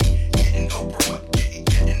Oprah money, getting Oprah money,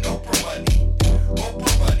 getting Oprah money,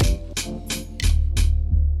 Oprah money.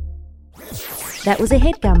 That was a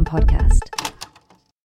HeadGum podcast.